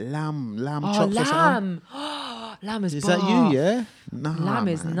of? Was it lamb chops or something? Lamb. Lamb is. Is that you? Yeah. Nah, lamb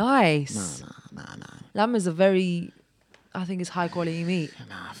is nice. Nah. Lamb is a very, I think it's high quality meat.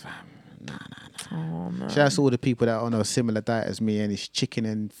 Nah, fam. Nah. Oh man. Shout out to all the people that are on a similar diet as me, and it's chicken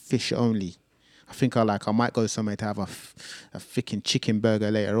and fish only. I think I might go somewhere to have a freaking chicken burger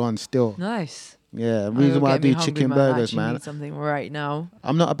later on. Still. Nice. Yeah, the reason why I do chicken burgers, man. Need something right now.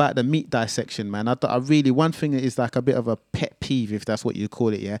 I'm not about the meat dissection, man. I really, one thing that is like a bit of a pet peeve, if that's what you call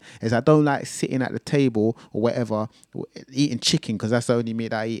it, yeah, is I don't like sitting at the table or whatever, eating chicken, because that's the only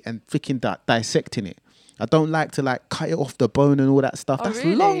meat I eat, and freaking dissecting it. I don't like to like cut it off the bone and all that stuff. That's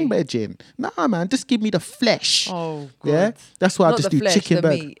really? long, Regin. Nah, man, just give me the flesh. Oh, God. Yeah, that's why I just do chicken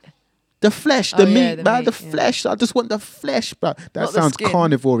burger. The flesh, the meat, man, the flesh. I just want the flesh, bro. That sounds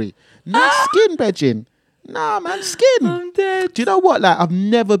carnivore-y. Not skin, Regin. Nah, man, skin. I'm dead. Do you know what? Like, I've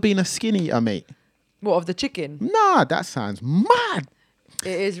never been a skin eater, mate. What, of the chicken? Nah, that sounds mad.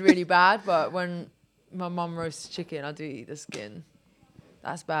 It is really bad, but when my mum roasts chicken, I do eat the skin.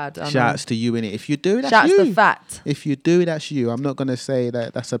 That's bad. Shouts to you, innit? If you do, that's Shouts you. to fat. If you do, that's you. I'm not going to say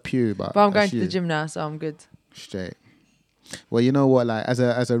that that's a pew, but I'm going to the gym now, so I'm good. Straight. Well, you know what? Like, as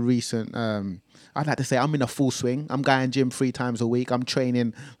a recent I'd like to say I'm in a full swing. I'm going gym 3 times a week. I'm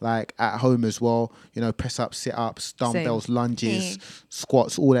training like at home as well. You know, press ups, sit ups, dumbbells, lunges,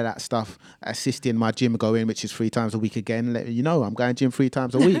 squats, all of that stuff. Assisting my gym going, which is 3 times a week again. Let you know, I'm going gym 3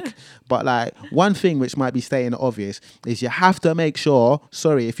 times a week. But like one thing which might be stating obvious is you have to make sure.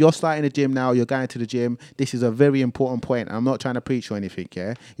 Sorry, if you're starting a gym now, you're going to the gym. This is a very important point. I'm not trying to preach or anything.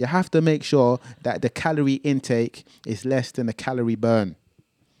 Yeah, you have to make sure that the calorie intake is less than the calorie burn.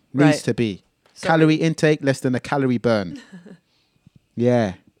 Needs to be. Sorry. Calorie intake less than a calorie burn.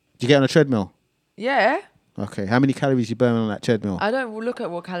 Yeah. Do you get on a treadmill? Yeah. Okay. How many calories you burn on that treadmill? I don't look at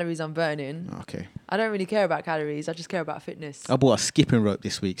what calories I'm burning. Okay. I don't really care about calories. I just care about fitness. I bought a skipping rope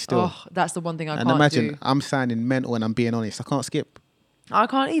this week still. Oh, that's the one thing I can't do. And imagine, do. I'm sounding mental and I'm being honest. I can't skip. I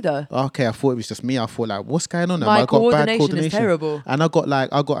can't either. Okay, I thought it was just me. I thought like, what's going on? My coordination is terrible. And I got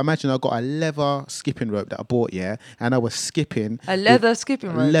a leather skipping rope that I bought, yeah, and I was skipping. A leather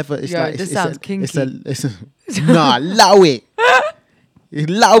skipping rope? Leather, it's like... This sounds kinky. Nah, allow it.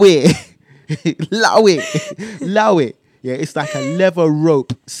 Allow it. Allow it. Yeah, it's like a leather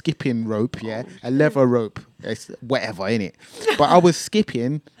rope, skipping rope, yeah, a leather rope. It's whatever, innit? But I was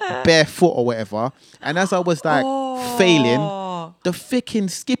skipping barefoot or whatever, and as I was like failing, the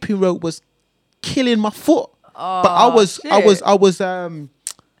freaking skipping rope was killing my foot. But I was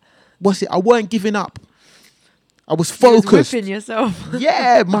what's it? I weren't giving up. I was focused. You was whipping yourself.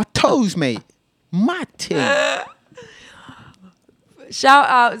 Yeah, my toes, mate. My thing. Shout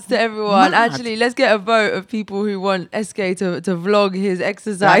outs to everyone. Mad. Actually, let's get a vote of people who want SK to vlog his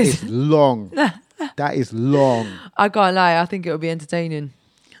exercise. That is long. That is long. I can't lie. I think it'll be entertaining.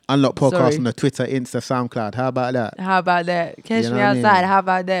 Unlock podcast on the Twitter, Insta, SoundCloud. How about that? Catch me outside. How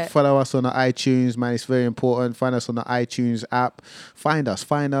about that? Follow us on the iTunes, man. It's very important. Find us on the iTunes app. Find us,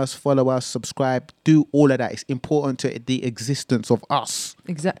 follow us, subscribe. Do all of that. It's important to the existence of us.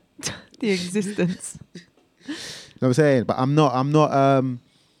 The existence. You know what I'm saying? But I'm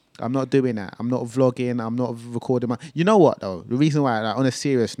not doing that. I'm not vlogging. I'm not recording You know what though? The reason why, like, on a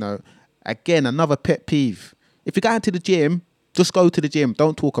serious note, again, another pet peeve. If you're going to the gym, just go to the gym.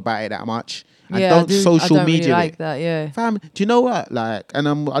 Don't talk about it that much. And don't social media really like that, yeah. Fam, do you know what? Like, and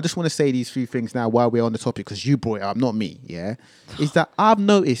I just want to say these few things now while we're on the topic, because you brought it up, not me, yeah? Is that I've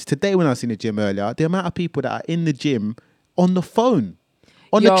noticed today when I was in the gym earlier, the amount of people that are in the gym on the phone.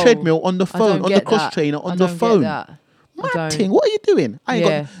 On the treadmill, on the phone, on the cross trainer, on the phone. Mad thing. What are you doing?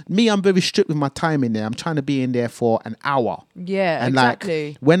 I'm very strict with my time in there. I'm trying to be in there for an hour. Yeah, and exactly.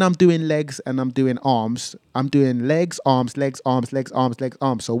 Like, when I'm doing legs and I'm doing arms, I'm doing legs, arms, legs, arms, legs, arms, legs,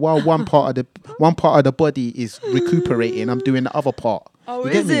 arms. So while one part of the body is recuperating, I'm doing the other part. Oh,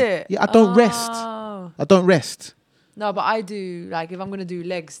 is it? Yeah, I don't rest. No, but I do, like, if I'm going to do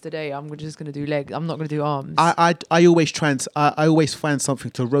legs today, I'm just going to do legs. I'm not going to do arms. I always find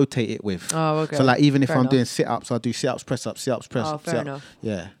something to rotate it with. Oh, okay. So, like, even if I'm doing sit-ups, I'll do sit-ups, press-ups, sit-ups, press-ups. Oh, fair enough.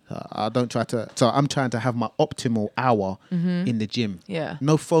 Yeah. I don't try to... So, I'm trying to have my optimal hour in the gym. Yeah.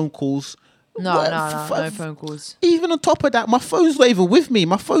 No phone calls. No phone calls. Even on top of that, my phone's not even with me.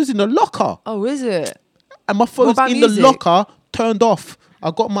 My phone's in the locker. Oh, is it? And my phone's in the locker, turned off. I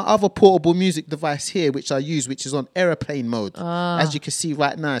got my other portable music device here, which I use, which is on airplane mode. As you can see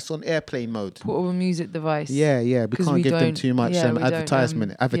right now, it's on airplane mode. Portable music device. Yeah. We can't give them too much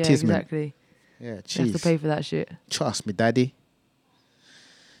advertisement. Yeah, exactly. Yeah, cheese. You have to pay for that shit. Trust me, daddy.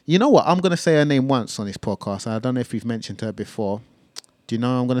 You know what? I'm going to say her name once on this podcast. I don't know if we've mentioned her before. Do you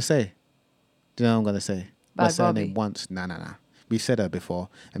know what I'm going to say? I'll say her name once. Nah. We've said her before,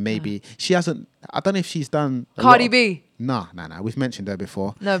 and maybe she hasn't. I don't know if she's done Cardi B. Nah. We've mentioned her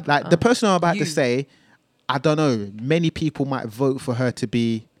before. No, like the person I'm about to say, I don't know. Many people might vote for her to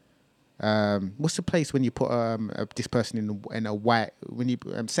be. What's the place when you put this person in a white when you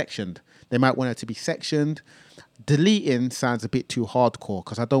sectioned? They might want her to be sectioned. Deleting sounds a bit too hardcore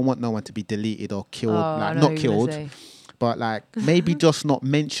because I don't want no one to be deleted or killed. Not killed. But like maybe just not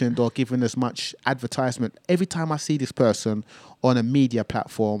mentioned or given as much advertisement. Every time I see this person on a media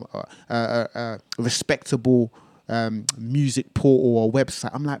platform, respectable music portal or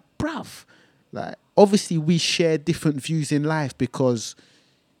website, I'm like, bruv, like obviously we share different views in life because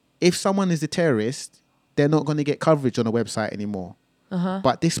if someone is a terrorist, they're not going to get coverage on a website anymore.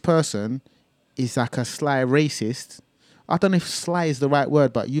 But this person is like a sly racist. I don't know if sly is the right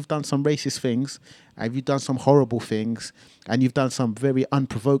word, but you've done some racist things and you've done some horrible things and you've done some very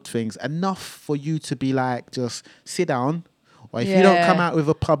unprovoked things. Enough for you to be like, just sit down. Or if you don't come out with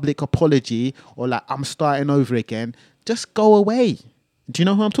a public apology or like, I'm starting over again, just go away. Do you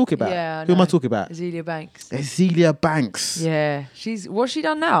know who I'm talking about? Yeah, who am I talking about? Azealia Banks. Azealia Banks. Yeah. What's she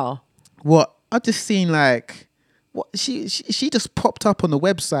done now? What? I just seen like, what she just popped up on the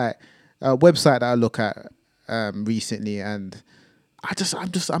website website that I look at recently, and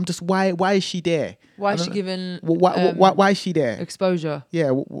I'm just why is she there? Why is she given Why is she there? exposure?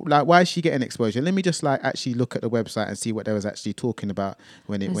 Yeah, like why is she getting exposure? Let me just like actually look at the website and see what they was actually talking about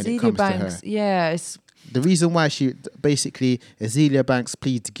when it comes Banks, to her. yeah, it's The reason why she basically Azealia Banks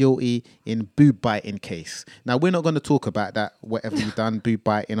pleads guilty in boob biting case. Now we're not going to talk about that, whatever you've done, boob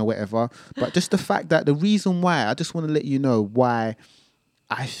biting or whatever, but just the fact that the reason why, I just want to let you know why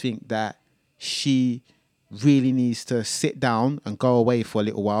I think that she really needs to sit down and go away for a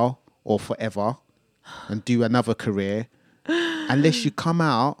little while or forever and do another career unless you come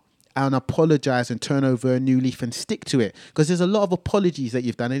out and apologize and turn over a new leaf and stick to it, because there's a lot of apologies that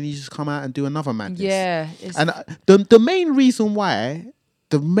you've done and you just come out and do another madness. Yeah, and the main reason why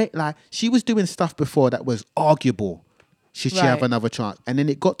like she was doing stuff before that was arguable. Should she have another chance? And then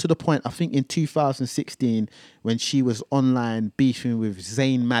it got to the point, I think in 2016, when she was online beefing with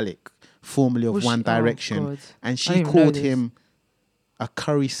Zayn Malik, formerly of One Direction, and she called him a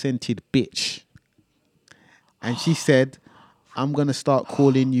curry-scented bitch. And she said, I'm going to start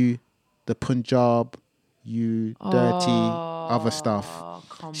calling you the Punjab, you dirty other stuff.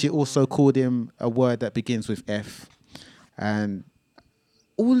 She also called him a word that begins with F. And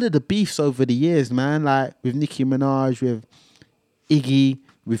all of the beefs over the years, man, like with Nicki Minaj, with Iggy,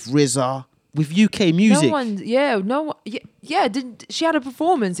 with RZA, with UK music. She had a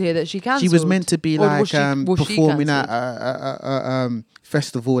performance here that she cancelled? She was meant to be performing at a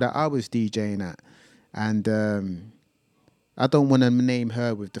festival that I was DJing at. And I don't want to name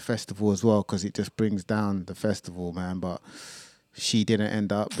her with the festival as well, because it just brings down the festival, man. But she didn't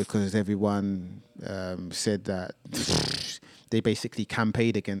end up because everyone said that they basically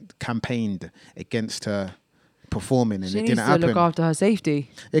campaigned against her performing, and it didn't happen. She needs to look after her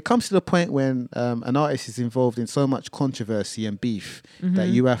safety. It comes to the point when an artist is involved in so much controversy and beef that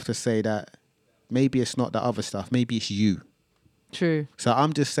you have to say that maybe it's not the other stuff, maybe it's you. True. So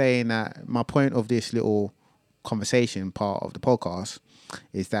I'm just saying that my point of this little conversation part of the podcast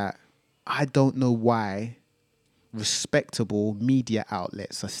is that I don't know why respectable media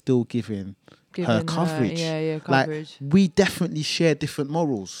outlets are still giving her coverage. Coverage. Like, we definitely share different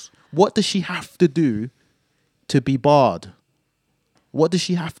morals. What does she have to do to be barred? What does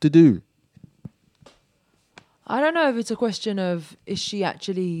she have to do? I don't know if it's a question of, is she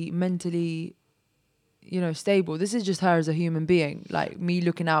actually mentally, stable? This is just her as a human being. Like, me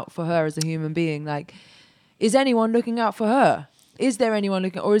looking out for her as a human being. Like, is anyone looking out for her? Is there anyone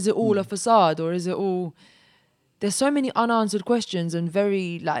looking, or is it all a facade, or is it all? There's so many unanswered questions and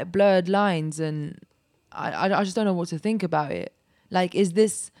very like blurred lines, and I just don't know what to think about it. Like, is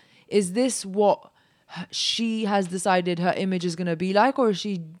this what she has decided her image is going to be like, or is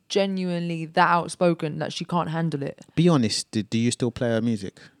she genuinely that outspoken that she can't handle it? Be honest, do you still play her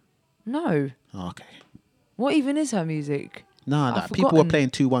music? No. Oh, okay. What even is her music? No, people were playing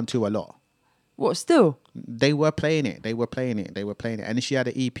 212 a lot. What, still? They were playing it. And she had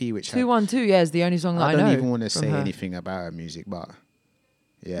an EP which 212, yeah, is the only song that I know. I don't even want to say anything about her music, but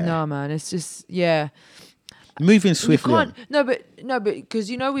yeah. No, man, it's just, yeah. Moving swiftly on. No, but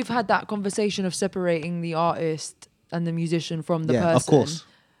because we've had that conversation of separating the artist and the musician from the person. Yeah, of course.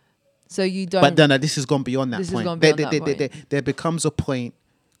 So you don't. But no, this has gone beyond that point. There becomes a point.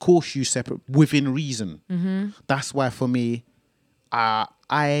 Of course, you separate within reason. Mm-hmm. That's why for me, I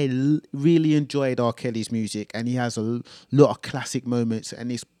really enjoyed R. Kelly's music, and he has a lot of classic moments, and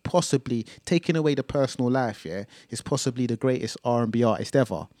he's possibly, taking away the personal life, is possibly the greatest R&B artist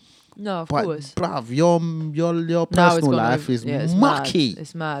ever. No, of course. Bruv, your personal life is mucky.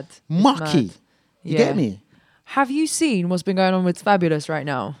 It's mad. Mucky. You get me? Have you seen what's been going on with Fabulous right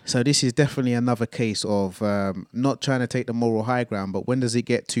now? So this is definitely another case of not trying to take the moral high ground, but when does it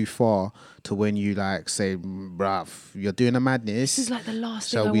get too far to when you like say, bruv, you're doing a madness? This is like the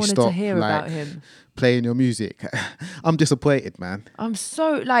last thing I wanted to hear about him. Playing your music. I'm disappointed, man. I'm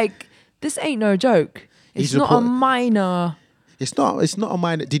so like, this ain't no joke. It's not a minor... It's not a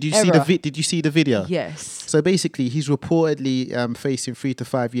minor. Did you see the video? Yes. So basically, he's reportedly facing 3 to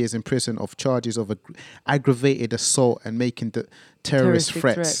 5 years in prison of charges of aggravated assault and making terrorist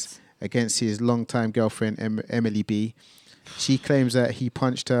threats against his longtime girlfriend Emily B. She claims that he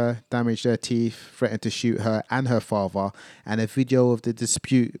punched her, damaged her teeth, threatened to shoot her and her father. And a video of the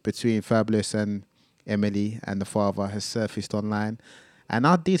dispute between Fabulous and Emily and the father has surfaced online. And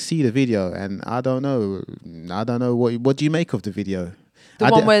I did see the video, and I don't know what do you make of the video? The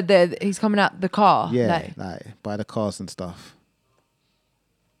one where he's coming out the car, like by the cars and stuff.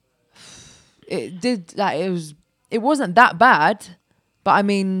 It wasn't that bad, but I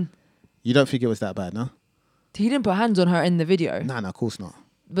mean, you don't think it was that bad, no? He didn't put hands on her in the video. No, of course not.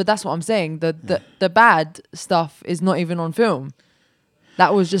 but that's what I'm saying. The bad stuff is not even on film.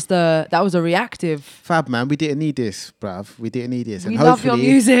 That was a reactive. Fab, man, we didn't need this, bruv. We didn't need this. We love your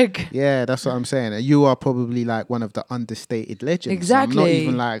music. Yeah, that's what I'm saying. And you are probably like one of the understated legends. Exactly. I'm not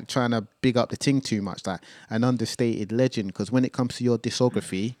even like trying to big up the thing too much. Like an understated legend, because when it comes to your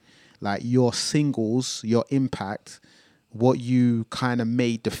discography, like your singles, your impact, what you kind of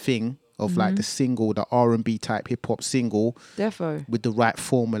made the thing of like the single, the R&B type hip hop single, Defo. with the right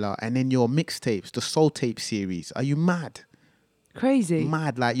formula, and then your mixtapes, the Soul Tape series. Are you mad? Crazy.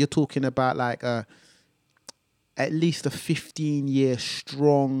 Mad. Like you're talking about like at least a 15-year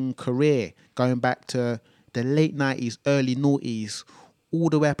strong career going back to the late 90s, early noughties, all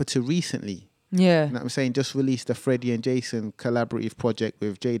the way up to recently. Yeah. You know what I'm saying? Just released the Freddie and Jason collaborative project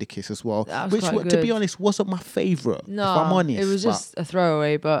with Jadakiss as well, which, quite to be good. honest, wasn't my favourite. No, if I'm honest, it was just a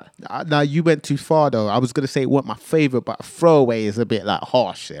throwaway. But now you went too far though. I was gonna say it wasn't my favourite, but a throwaway is a bit like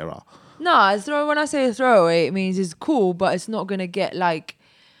harsh, Sarah. no, when I say a throwaway, it means it's cool, but it's not gonna get like,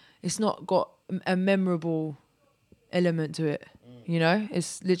 it's not got a memorable element to it. You know,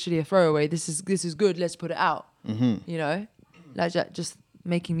 it's literally a throwaway. This is good. Let's put it out. You know, like that, just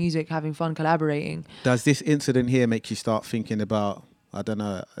making music, having fun, collaborating. Does this incident here make you start thinking about, I don't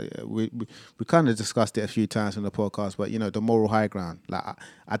know, we kind of discussed it a few times on the podcast, but you know, the moral high ground. Like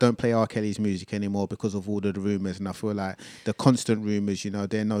I don't play R. Kelly's music anymore because of all of the rumours, and I feel like the constant rumours, you know,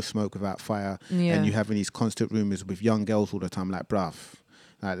 there's no smoke without fire. Yeah. And you having these constant rumours with young girls all the time, like bruv,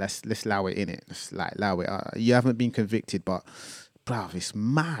 like let's allow it in it. Let's like allow it. You haven't been convicted, but bruv, it's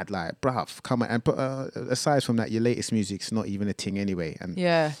mad. Like bruv, come on. And aside from that, your latest music's not even a thing anyway. And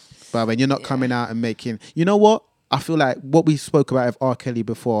Yeah. but when you're not coming out and making, you know what? I feel like what we spoke about with R. Kelly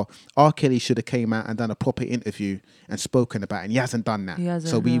before, R. Kelly should have came out and done a proper interview and spoken about it, and he hasn't done that. He hasn't,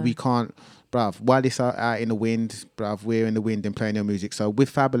 so no. we can't, bruv, while it's out in the wind, bruv, we're in the wind and playing your music. So with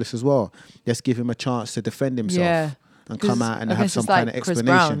Fabulous as well, let's give him a chance to defend himself Yeah. and come out and I have guess some it's kind like of Chris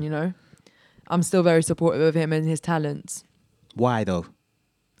explanation. Brown, you know, I'm still very supportive of him and his talents Why though?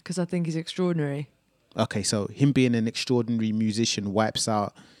 because I think he's extraordinary. Okay, so him being an extraordinary musician wipes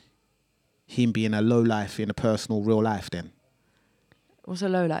out him being a low life in a personal real life then? What's a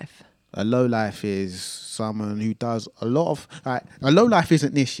low life? A low life is someone who does a lot of... a low life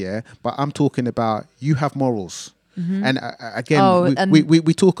isn't this, yeah, but I'm talking about you have morals. And again,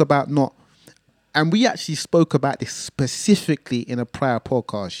 we talk about not... And we actually spoke about this specifically in a prior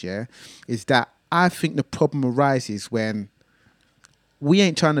podcast, yeah, is that I think the problem arises when we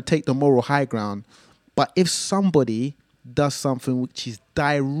ain't trying to take the moral high ground, but if somebody does something which is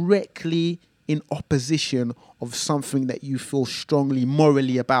directly in opposition of something that you feel strongly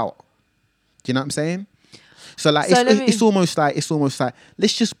morally about. Do you know what I'm saying? So like it's almost like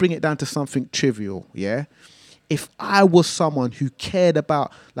let's just bring it down to something trivial, yeah? If I was someone who cared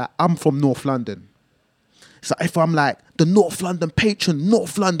about, like, I'm from North London. So if I'm like the North London patron,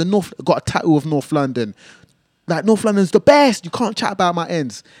 got a tattoo of North London, like North London's the best, you can't chat about my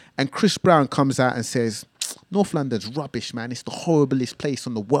ends. And Chris Brown comes out and says, North London's rubbish, man. It's the horriblest place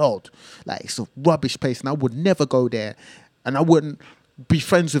in the world. Like, it's a rubbish place, and I would never go there. And I wouldn't be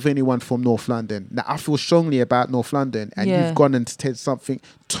friends with anyone from North London. Now, I feel strongly about North London, and you've gone and said something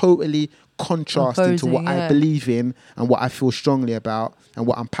totally contrasting to what I believe in and what I feel strongly about and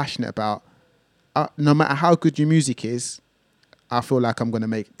what I'm passionate about. No matter how good your music is, I feel like I'm going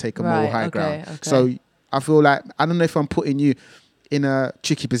to take a moral high ground. Okay. So I feel like, I don't know if I'm putting you in a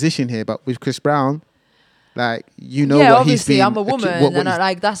tricky position here, but with Chris Brown, like, you know, what obviously he's been, I'm a woman,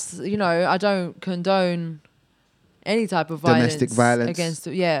 and that's, you know, I don't condone any type of domestic violence against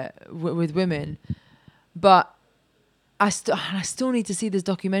with women, but I still need to see this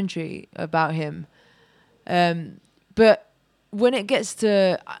documentary about him. But when it gets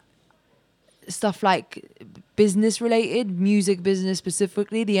to stuff like business related, music business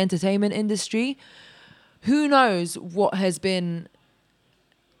specifically, the entertainment industry, who knows what has been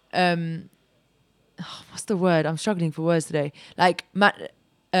what's the word? I'm struggling for words today. Like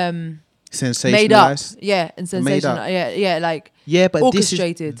sensationalized. Made up. Yeah, and sensational. Yeah, like but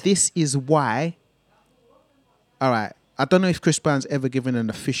orchestrated. This is why. All right. I don't know if Chris Brown's ever given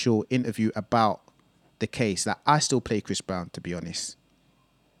an official interview about the case. Like, I still play Chris Brown, to be honest.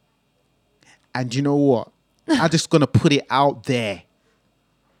 And you know what? I'm just gonna put it out there.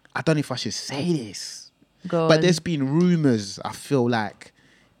 I don't know if I should say this. But there's been rumors, I feel like,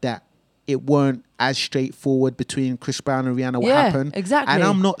 that it weren't as straightforward between Chris Brown and Rihanna what happened. Exactly. And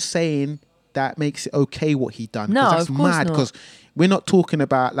I'm not saying that makes it okay what he done. No, that's of course mad, not. because we're not talking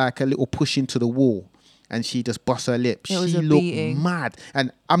about like a little push into the wall and she just bust her lip. She looked mad.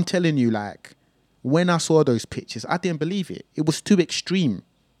 And I'm telling you, like, when I saw those pictures, I didn't believe it. It was too extreme.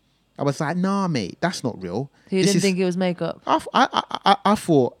 I was like, nah, mate, that's not real. He This didn't is- think it was makeup. I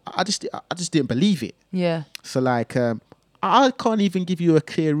thought I just didn't believe it. Yeah. So like, I can't even give you a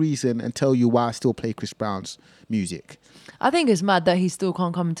clear reason and tell you why I still play Chris Brown's music. I think it's mad that he still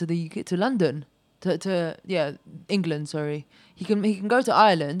can't come to the UK, to London, England. Sorry, he can go to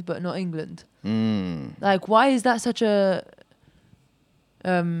Ireland, but not England. Like, why is that such a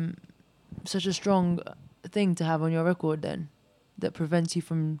strong thing to have on your record then, that prevents you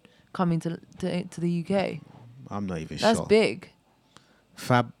from coming to the UK? I'm not even That's sure. big.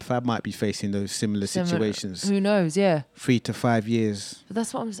 Fab might be facing those similar situations. Who knows? Yeah. 3 to 5 years, But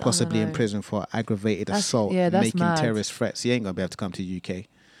that's what I'm saying. possibly in prison for aggravated assault, that's making mad. terrorist threats. He ain't gonna be able to come to the UK.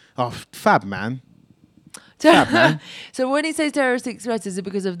 Oh, Fab, man. Fab, man. So when he says terroristic threats, is it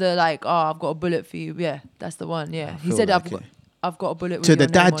because of the like, oh, I've got a bullet for you? Yeah, that's the one. Yeah, he feel said like I've got a bullet with To your the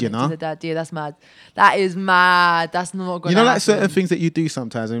name dad, on you it. know? To the dad. Yeah, that's mad. That is mad. That's not gonna. You know, like happen. certain things that you do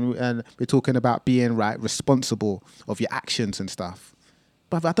sometimes, and we're talking about being responsible of your actions and stuff.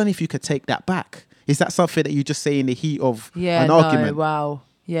 But I don't know if you could take that back. Is that something that you just say in the heat of an argument? Wow.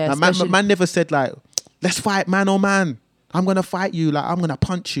 Yeah. Like, man never said like, let's fight man on man. I'm gonna fight you. Like, I'm gonna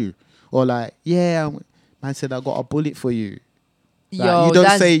punch you. Or like, man said I got a bullet for you. Like, Yo, you don't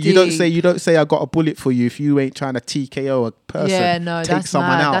that's say deep. you don't say I got a bullet for you if you ain't trying to TKO a person. Yeah, no, take that's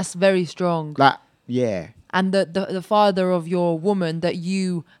someone mad. out. That's very strong. Like, yeah. And the father of your woman that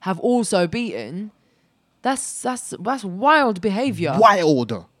you have also beaten, that's wild behavior.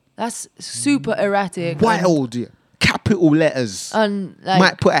 Wild. That's super erratic. Wild. Capital letters. And like,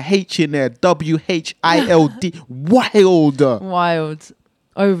 Might put a H in there. WHILD. Wild. wild,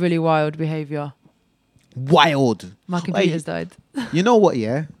 overly wild behavior. Wild. My computer's died. You know what?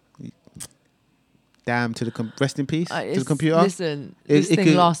 Yeah. Damn. To the rest in peace to the computer. Listen, this thing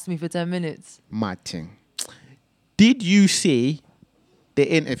could- lasts me for 10 minutes. Mad thing. Did you see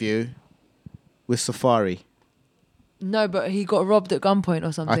the interview with Safari? No, but he got robbed at gunpoint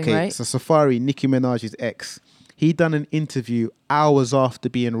or something, Okay, right? so Safari, Nicki Minaj's ex, he done an interview hours after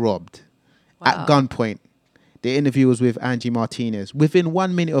being robbed at gunpoint. The interview was with Angie Martinez. Within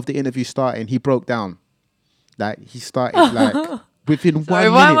 1 minute of the interview starting, he broke down. Like, he started like within Sorry,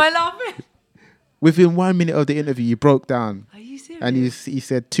 1 why am minute. I laughing? Within 1 minute of the interview, he broke down. Are you serious? And he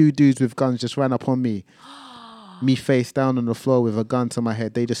said, 2 dudes with guns just ran up on me. Me face down on the floor with a gun to my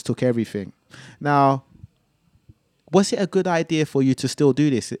head. They just took everything. Now, was it a good idea for you to still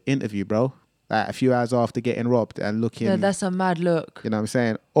do this interview, bro? Like a few hours after getting robbed and looking... Yeah, that's a mad look. You know what I'm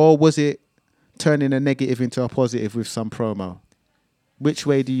saying? Or was it turning a negative into a positive with some promo? Which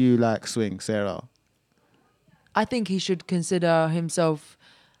way do you like swing, Sarah? I think he should consider himself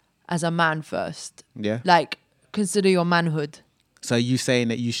as a man first. Yeah? Like, consider your manhood. So you saying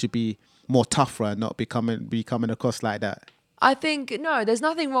that you should be more tougher and not be coming across like that? I think, no, there's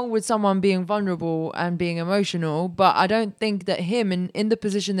nothing wrong with someone being vulnerable and being emotional, but I don't think that him in the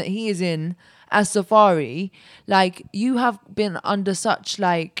position that he is in as Safari, like, you have been under such,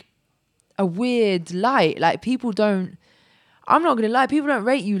 like, a weird light. Like, people don't, I'm not going to lie, people don't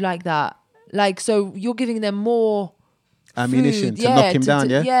rate you like that. Like, so you're giving them more ammunition food, to knock him down,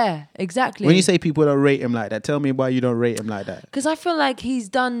 yeah? Yeah, exactly. When you say people don't rate him like that, tell me why you don't rate him like that. Because I feel like he's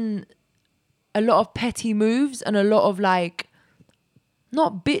done a lot of petty moves and a lot of, like,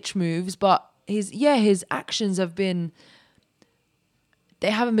 not bitch moves, but his actions they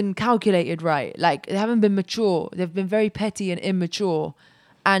haven't been calculated right. Like, they haven't been mature. They've been very petty and immature.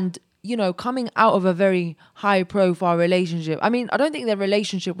 And, you know, coming out of a very high profile relationship. I mean, I don't think their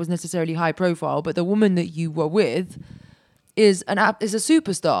relationship was necessarily high profile, but the woman that you were with is a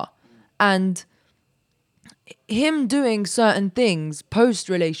superstar. And him doing certain things post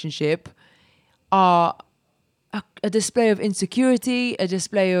relationship are a display of insecurity, a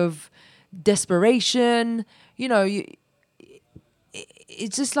display of desperation. You know,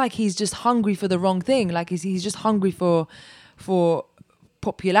 it's just like he's just hungry for the wrong thing. Like, he's just hungry for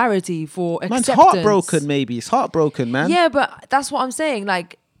popularity, for acceptance. Man's heartbroken, maybe. It's heartbroken, man. Yeah, but that's what I'm saying.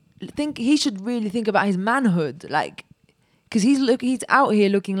 Like, he should really think about his manhood. Like, because he's out here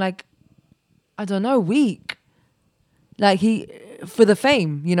looking like, I don't know, weak. Like, for the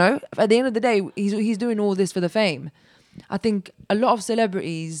fame, you know? At the end of the day, he's doing all this for the fame. I think a lot of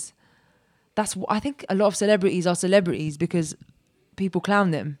celebrities, I think a lot of celebrities are celebrities because people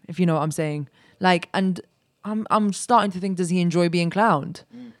clown them, if you know what I'm saying. Like, and I'm starting to think, does he enjoy being clowned?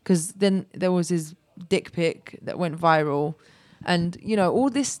 Because then there was his dick pic that went viral. And, you know,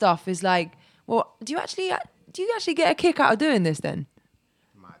 all this stuff is like, well, do you actually get a kick out of doing this then?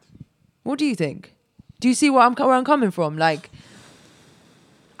 Mad. What do you think? Do you see where I'm coming from? Like,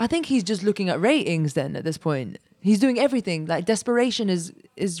 I think he's just looking at ratings then at this point. He's doing everything. Like desperation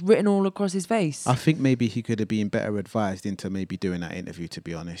is written all across his face. I think maybe he could have been better advised into maybe doing that interview, to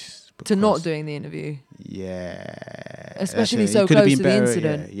be honest. To not doing the interview. Yeah. Especially so close to the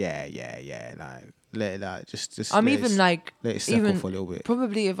incident. Yeah. Like, let it out. Just I'm let even it, like, let it settle for a little bit.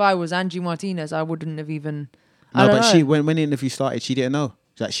 Probably if I was Angie Martinez, I wouldn't have even. No, but she when the interview started, she didn't know.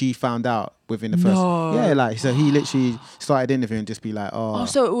 Like she found out within the first. Yeah, like so he literally started interviewing and just be like, oh. Oh,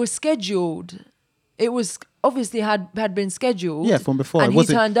 so it was scheduled. It was obviously had been scheduled. Yeah, from before. And he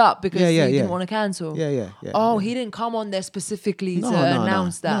turned up because he didn't want to cancel. Yeah. Oh, he didn't come on there specifically to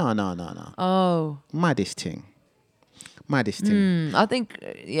announce that. No. Oh. Maddest thing. I think,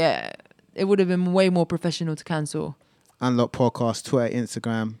 it would have been way more professional to cancel. Unlock Podcast, Twitter,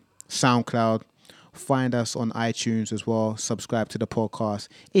 Instagram, SoundCloud. Find us on iTunes as well. Subscribe to the podcast.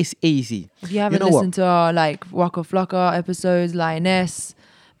 It's easy. If you haven't listened to our like Waka Flocka episodes, Lioness,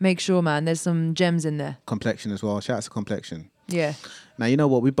 make sure, man, there's some gems in there. Complexion as well. Shout out to Complexion. Yeah. Now, you know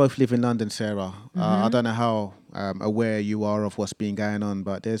what? We both live in London, Sarah. I don't know how aware you are of what's been going on,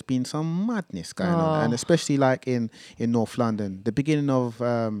 but there's been some madness going on. And especially like in North London. The beginning of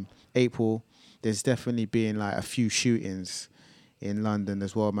April, there's definitely been like a few shootings in London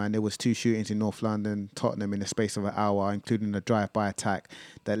as well, man. There was 2 shootings in North London, Tottenham, in the space of an hour, including a drive-by attack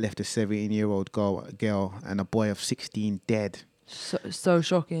that left a 17-year-old girl and a boy of 16 dead. So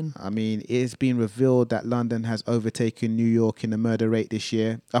shocking. I mean, it's been revealed that London has overtaken New York in the murder rate this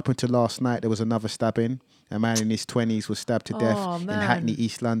year. Up until last night, there was another stabbing. A man in his 20s was stabbed to death in Hackney,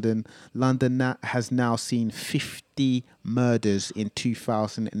 East London. London has now seen 50 murders in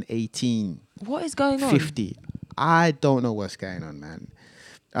 2018. What is going on? 50. I don't know what's going on, man.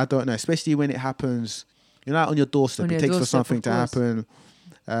 I don't know, especially when it happens, you know, like on your doorstep. It takes for something to happen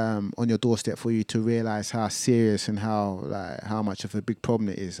on your doorstep for you to realise how serious and how much of a big problem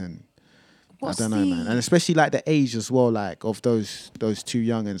it is. And I don't know, man. And especially like the age as well, like of those 2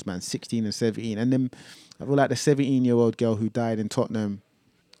 young'uns, man, 16 and 17. And then I feel like the 17-year-old girl who died in Tottenham,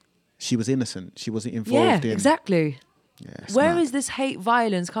 she was innocent. She wasn't involved in... Yeah, exactly. Yeah, Where is this hate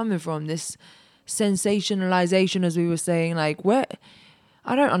violence coming from? This sensationalization, as we were saying, like where...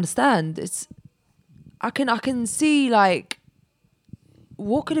 I don't understand. I can see like...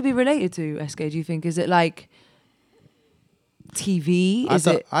 What could it be related to, SK, do you think? Is it like TV?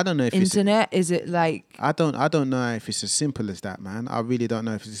 I don't know if internet? Is it like... I don't know if it's as simple as that, man. I really don't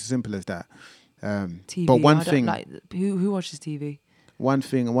know if it's as simple as that. TV, but one thing... Like, who watches TV? One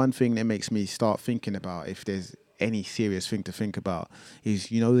thing that makes me start thinking about, if there's any serious thing to think about, is,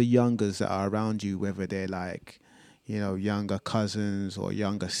 you know, the youngers that are around you, whether they're like, you know, younger cousins or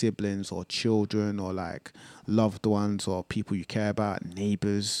younger siblings or children or like loved ones or people you care about,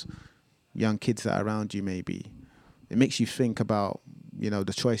 neighbors, young kids that are around you maybe. It makes you think about, you know,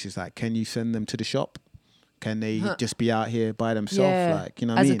 the choices. Like, can you send them to the shop? Can they just be out here by themselves? Yeah, like, you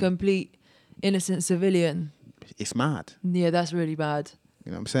know what I mean? As a complete innocent civilian. It's mad. Yeah, that's really bad.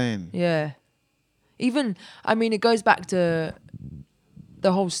 You know what I'm saying? Yeah. Even, I mean, it goes back to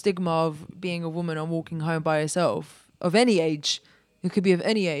the whole stigma of being a woman and walking home by yourself of any age. It could be of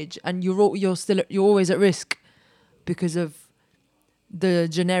any age, and you're always at risk because of the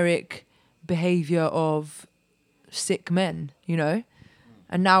generic behavior of sick men, you know.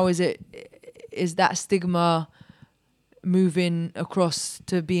 And now is that stigma moving across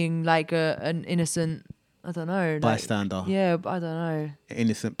to being like an innocent, I don't know, bystander? Like, yeah, I don't know.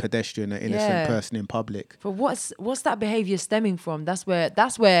 Innocent pedestrian, an innocent person in public. But what's that behavior stemming from? That's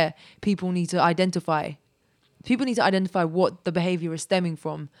where people need to identify. People need to identify what the behavior is stemming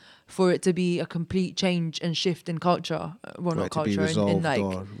from for it to be a complete change and shift in culture. Well, not culture, in like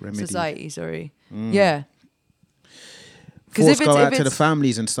society, sorry. Yeah. Because go out to the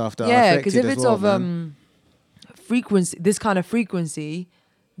families and stuff that are affected as well. Yeah, because if it's of frequency, this kind of frequency,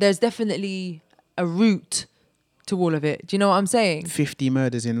 there's definitely a root to all of it. Do you know what I'm saying? 50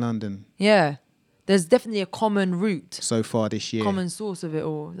 murders in London. Yeah. There's definitely a common root. So far this year. Common source of it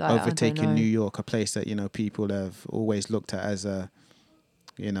all. Like, overtaking New York, a place that, you know, people have always looked at as a,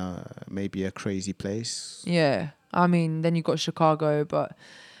 you know, maybe a crazy place. Yeah. I mean, then you've got Chicago, but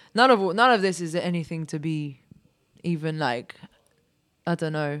none of this is anything to be even like, I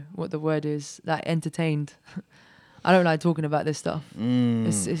don't know what the word is, like entertained. I don't like talking about this stuff.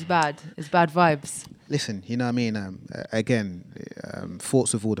 It's bad. It's bad vibes. Listen, you know what I mean? Again,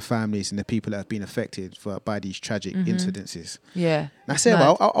 thoughts of all the families and the people that have been affected by these tragic incidences. Yeah. Now,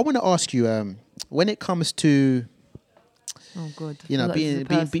 Sarah, I want to ask you, when it comes to, oh God, you know, being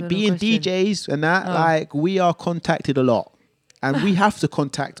DJs and that, like, we are contacted a lot. And we have to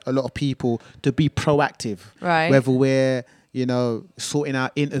contact a lot of people to be proactive. Right. Whether we're, you know, sorting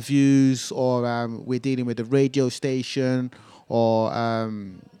out interviews, or we're dealing with the radio station, or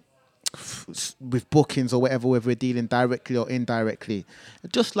with bookings or whatever, whether we're dealing directly or indirectly.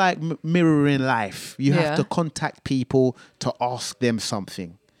 Just like mirroring life, you have to contact people to ask them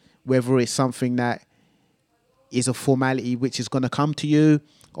something, whether it's something that is a formality which is going to come to you,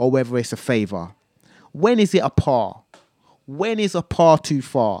 or whether it's a favor. When is it a par? When is a par too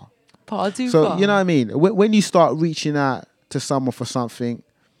far? Par too so far. You know what I mean? When you start reaching out to someone for something,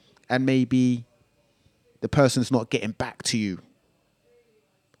 and maybe the person's not getting back to you,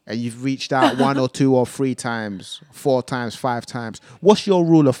 and you've reached out 1 or 2 or 3 times, 4 times, 5 times, what's your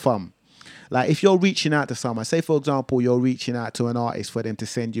rule of thumb? Like, if you're reaching out to someone, say for example, you're reaching out to an artist for them to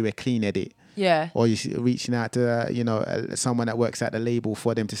send you a clean edit. Yeah. Or you're reaching out to, someone that works at the label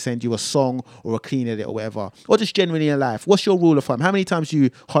for them to send you a song or a clean edit or whatever. Or just generally in life. What's your rule of thumb? How many times do you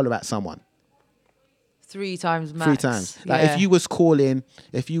holler at someone? 3 times max. 3 times. Like, if you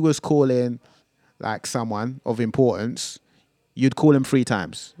was calling like someone of importance, you'd call him 3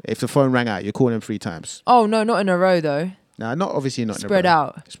 times. If the phone rang out, you'd call him 3 times. Oh, no, not in a row, though. No, not obviously not Spread in a row.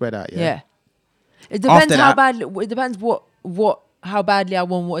 out. Spread out, yeah. Yeah. It depends After how that- badly. It depends how badly I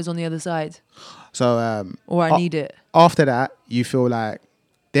want what is on the other side, So, or I need it. after that, you feel like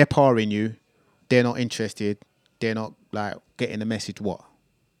they're parring you, they're not interested, they're not like getting the message. What?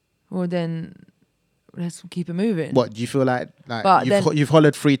 Well, then let's keep it moving. What do you feel like But you've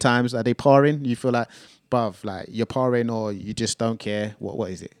hollered 3 times? Are they parring? You feel like, bruv, like you're parring, or you just don't care?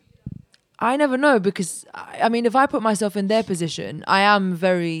 What is it? I never know, because I mean, if I put myself in their position, I am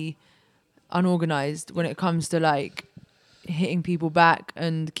very unorganized when it comes to like hitting people back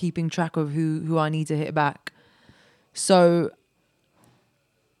and keeping track of who I need to hit back. So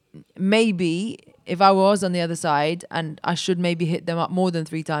maybe if I was on the other side, and I should maybe hit them up more than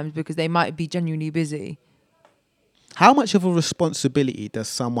 3 times, because they might be genuinely busy. How much of a responsibility does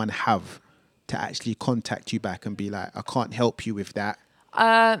someone have to actually contact you back and be like, I can't help you with that?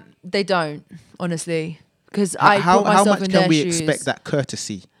 They don't, honestly, because How I put myself much in can their we shoes. expect that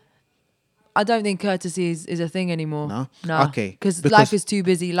courtesy? I don't think courtesy is a thing anymore. No? Nah. Okay. Because Because- life is too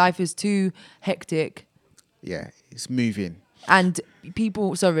busy. Life is too hectic. Yeah, it's moving. And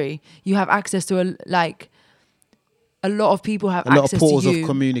people, you have access to a lot of people have A lot of access pools to you. of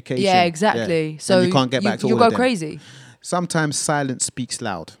communication. Yeah, exactly. Yeah. So And you can't get back to you all go of them. crazy. Sometimes silence speaks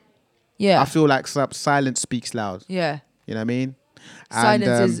loud. Yeah. I feel like silence speaks loud. Yeah. You know what I mean?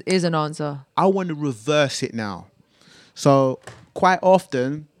 Silence is an answer. I want to reverse it now. So quite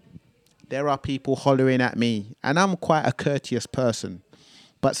often, there are people hollering at me, and I'm quite a courteous person.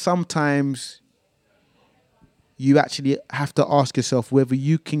 But sometimes you actually have to ask yourself whether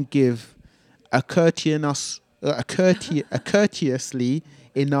you can give a courteously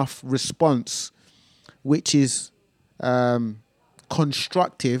enough response, which is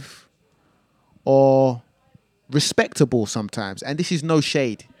constructive or respectable sometimes. And this is no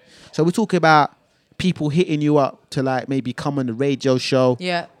shade. So we're talking about people hitting you up to like maybe come on the radio show,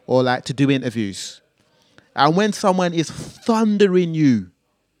 Yeah. or like to do interviews. And when someone is thundering you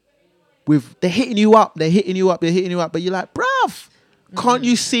they're hitting you up, but you're like, bruv, can't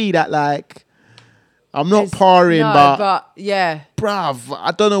you see that, like, I'm not parring, no, but yeah. bruv,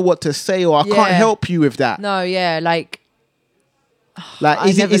 I don't know what to say, or I Yeah. can't help you with that. No, yeah, like Like, I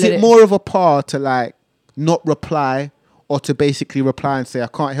is never it let it- more of a par to like not reply, or to basically reply and say, I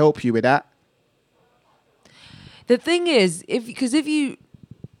can't help you with that? the thing is,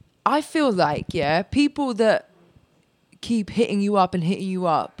 I feel like, people that keep hitting you up,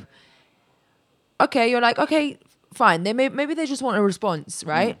 okay, you're like, okay, fine. Maybe they just want a response,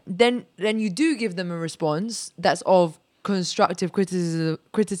 right? Then you do give them a response that's of constructive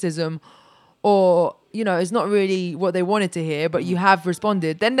criticism, or it's not really what they wanted to hear, but you have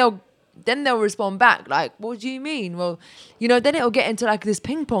responded. Then they'll respond back like, what do you mean? Well, then it'll get into like this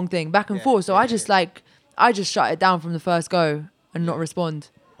ping pong thing back and forth. So I just shut it down from the first go and not respond.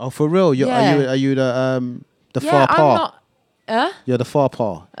 Oh, for real? Yeah. Are you the Yeah, far I'm par? not. Huh? You're the far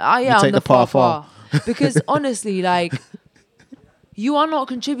par. Yeah, You I'm take the par far. Because honestly, like, you are not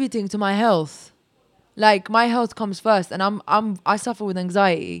contributing to my health. Like, my health comes first, and I suffer with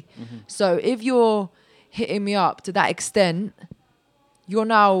anxiety. Mm-hmm. So if you're hitting me up to that extent, you're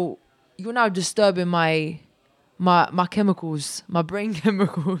now disturbing my chemicals, my brain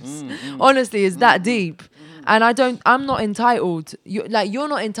chemicals. Honestly, it's that deep. And I'm not entitled. You're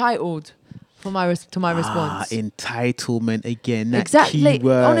not entitled to my response. Entitlement again. That Exactly. key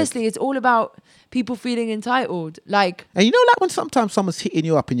word. Honestly, it's all about people feeling entitled. Like, And like when sometimes someone's hitting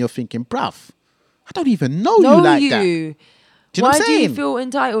you up and you're thinking, bruv, I don't even know you like that. Do you know what I'm Why do saying? you feel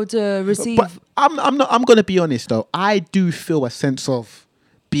entitled to receive? But I'm not. I'm gonna be honest though. I do feel a sense of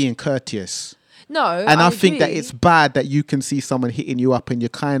being courteous, No, and I think that agree. it's bad that you can see someone hitting you up and you're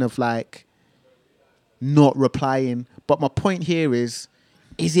kind of like not replying. But my point here is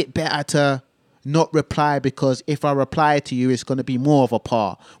it better to not reply, because if I reply to you, it's going to be more of a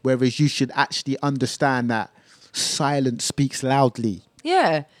par. Whereas you should actually understand that silence speaks loudly.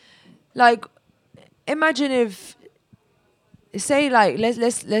 Yeah, like imagine if, say, like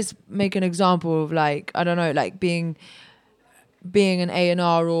let's make an example of, like, I don't know, like being an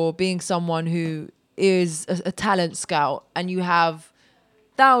A&R, or being someone who is a talent scout, and you have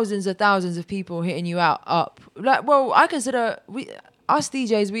thousands of people hitting you up. Like, well, I consider us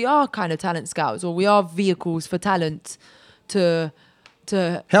DJs, we are kind of talent scouts, or we are vehicles for talent to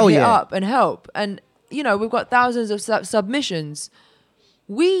Hell hit yeah. up and help. And you know, we've got thousands of submissions.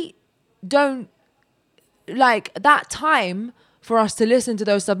 We don't, like, that time for us to listen to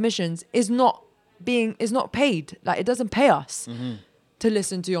those submissions is not paid. Like, it doesn't pay us to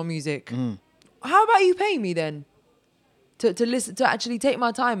listen to your music. How about you pay me then to listen, to actually take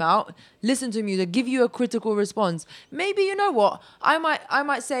my time out, listen to music, give you a critical response? Maybe, you know what, I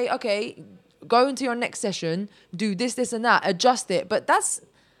might say, okay, go into your next session, do this and that, adjust it. But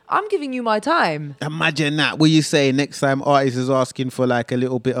I'm giving you my time. Imagine that. What you say next time artist is asking for like a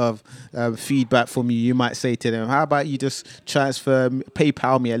little bit of feedback from you, you might say to them, how about you just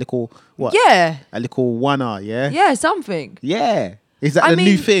PayPal me a little, what? Yeah. A little 1 hour, yeah? Yeah, something. Yeah. Is that I the new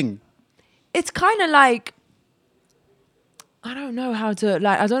mean, thing? It's kind of like, I don't know how to,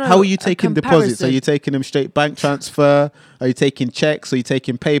 like, I don't know. How are you taking deposits? Are comparison. you taking them straight bank transfer? Are you taking checks? Are you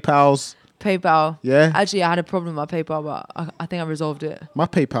taking PayPals? PayPal. Yeah? Actually, I had a problem with my PayPal, but I think I resolved it. My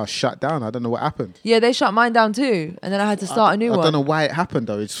PayPal shut down. I don't know what happened. Yeah, they shut mine down too. And then I had to start a new I one. don't know why it happened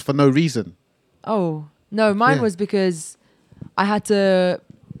though. It's for no reason. Oh, no, mine Yeah. was because I had to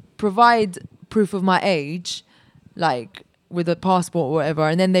provide proof of my age, like with a passport or whatever.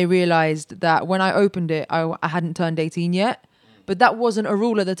 And then they realized that when I opened it, I hadn't turned 18 yet. But that wasn't a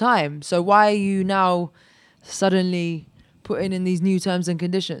rule at the time. So why are you now suddenly putting in these new terms and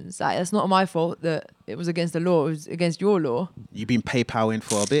conditions? Like, that's not my fault that it was against the law. It was against your law. You've been PayPaling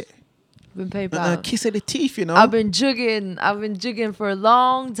for a bit. I've been PayPal. Kiss of the teeth, you know. I've been jigging for a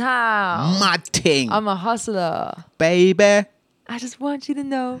long time. Mad thing. I'm a hustler. Baby. I just want you to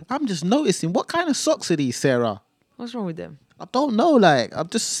know. I'm just noticing, what kind of socks are these, Sarah? What's wrong with them? I don't know. Like, I'm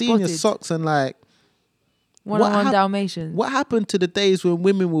just seeing your Spotted. socks and like, One-on-one hap- Dalmatians. what happened to the days when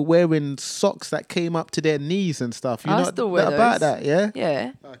women were wearing socks that came up to their knees and stuff? You I know still wear about those. that, yeah?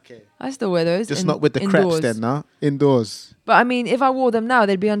 Yeah, Okay. I still wear those. Just not with the crepes then, nah? Indoors. But I mean, if I wore them now,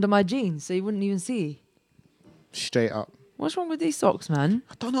 they'd be under my jeans, so you wouldn't even see. Straight up. What's wrong with these socks, man?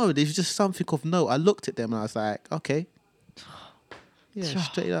 I don't know. There's just something of note. I looked at them and I was like, okay. Yeah,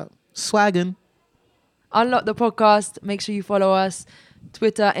 straight up. Swaggin'. Unlock the podcast. Make sure you follow us.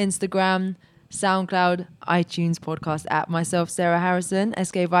 Twitter, Instagram, SoundCloud, iTunes podcast app. Myself, Sarah Harrison,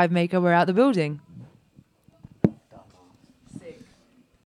 SK Vibe Maker. We're out the building.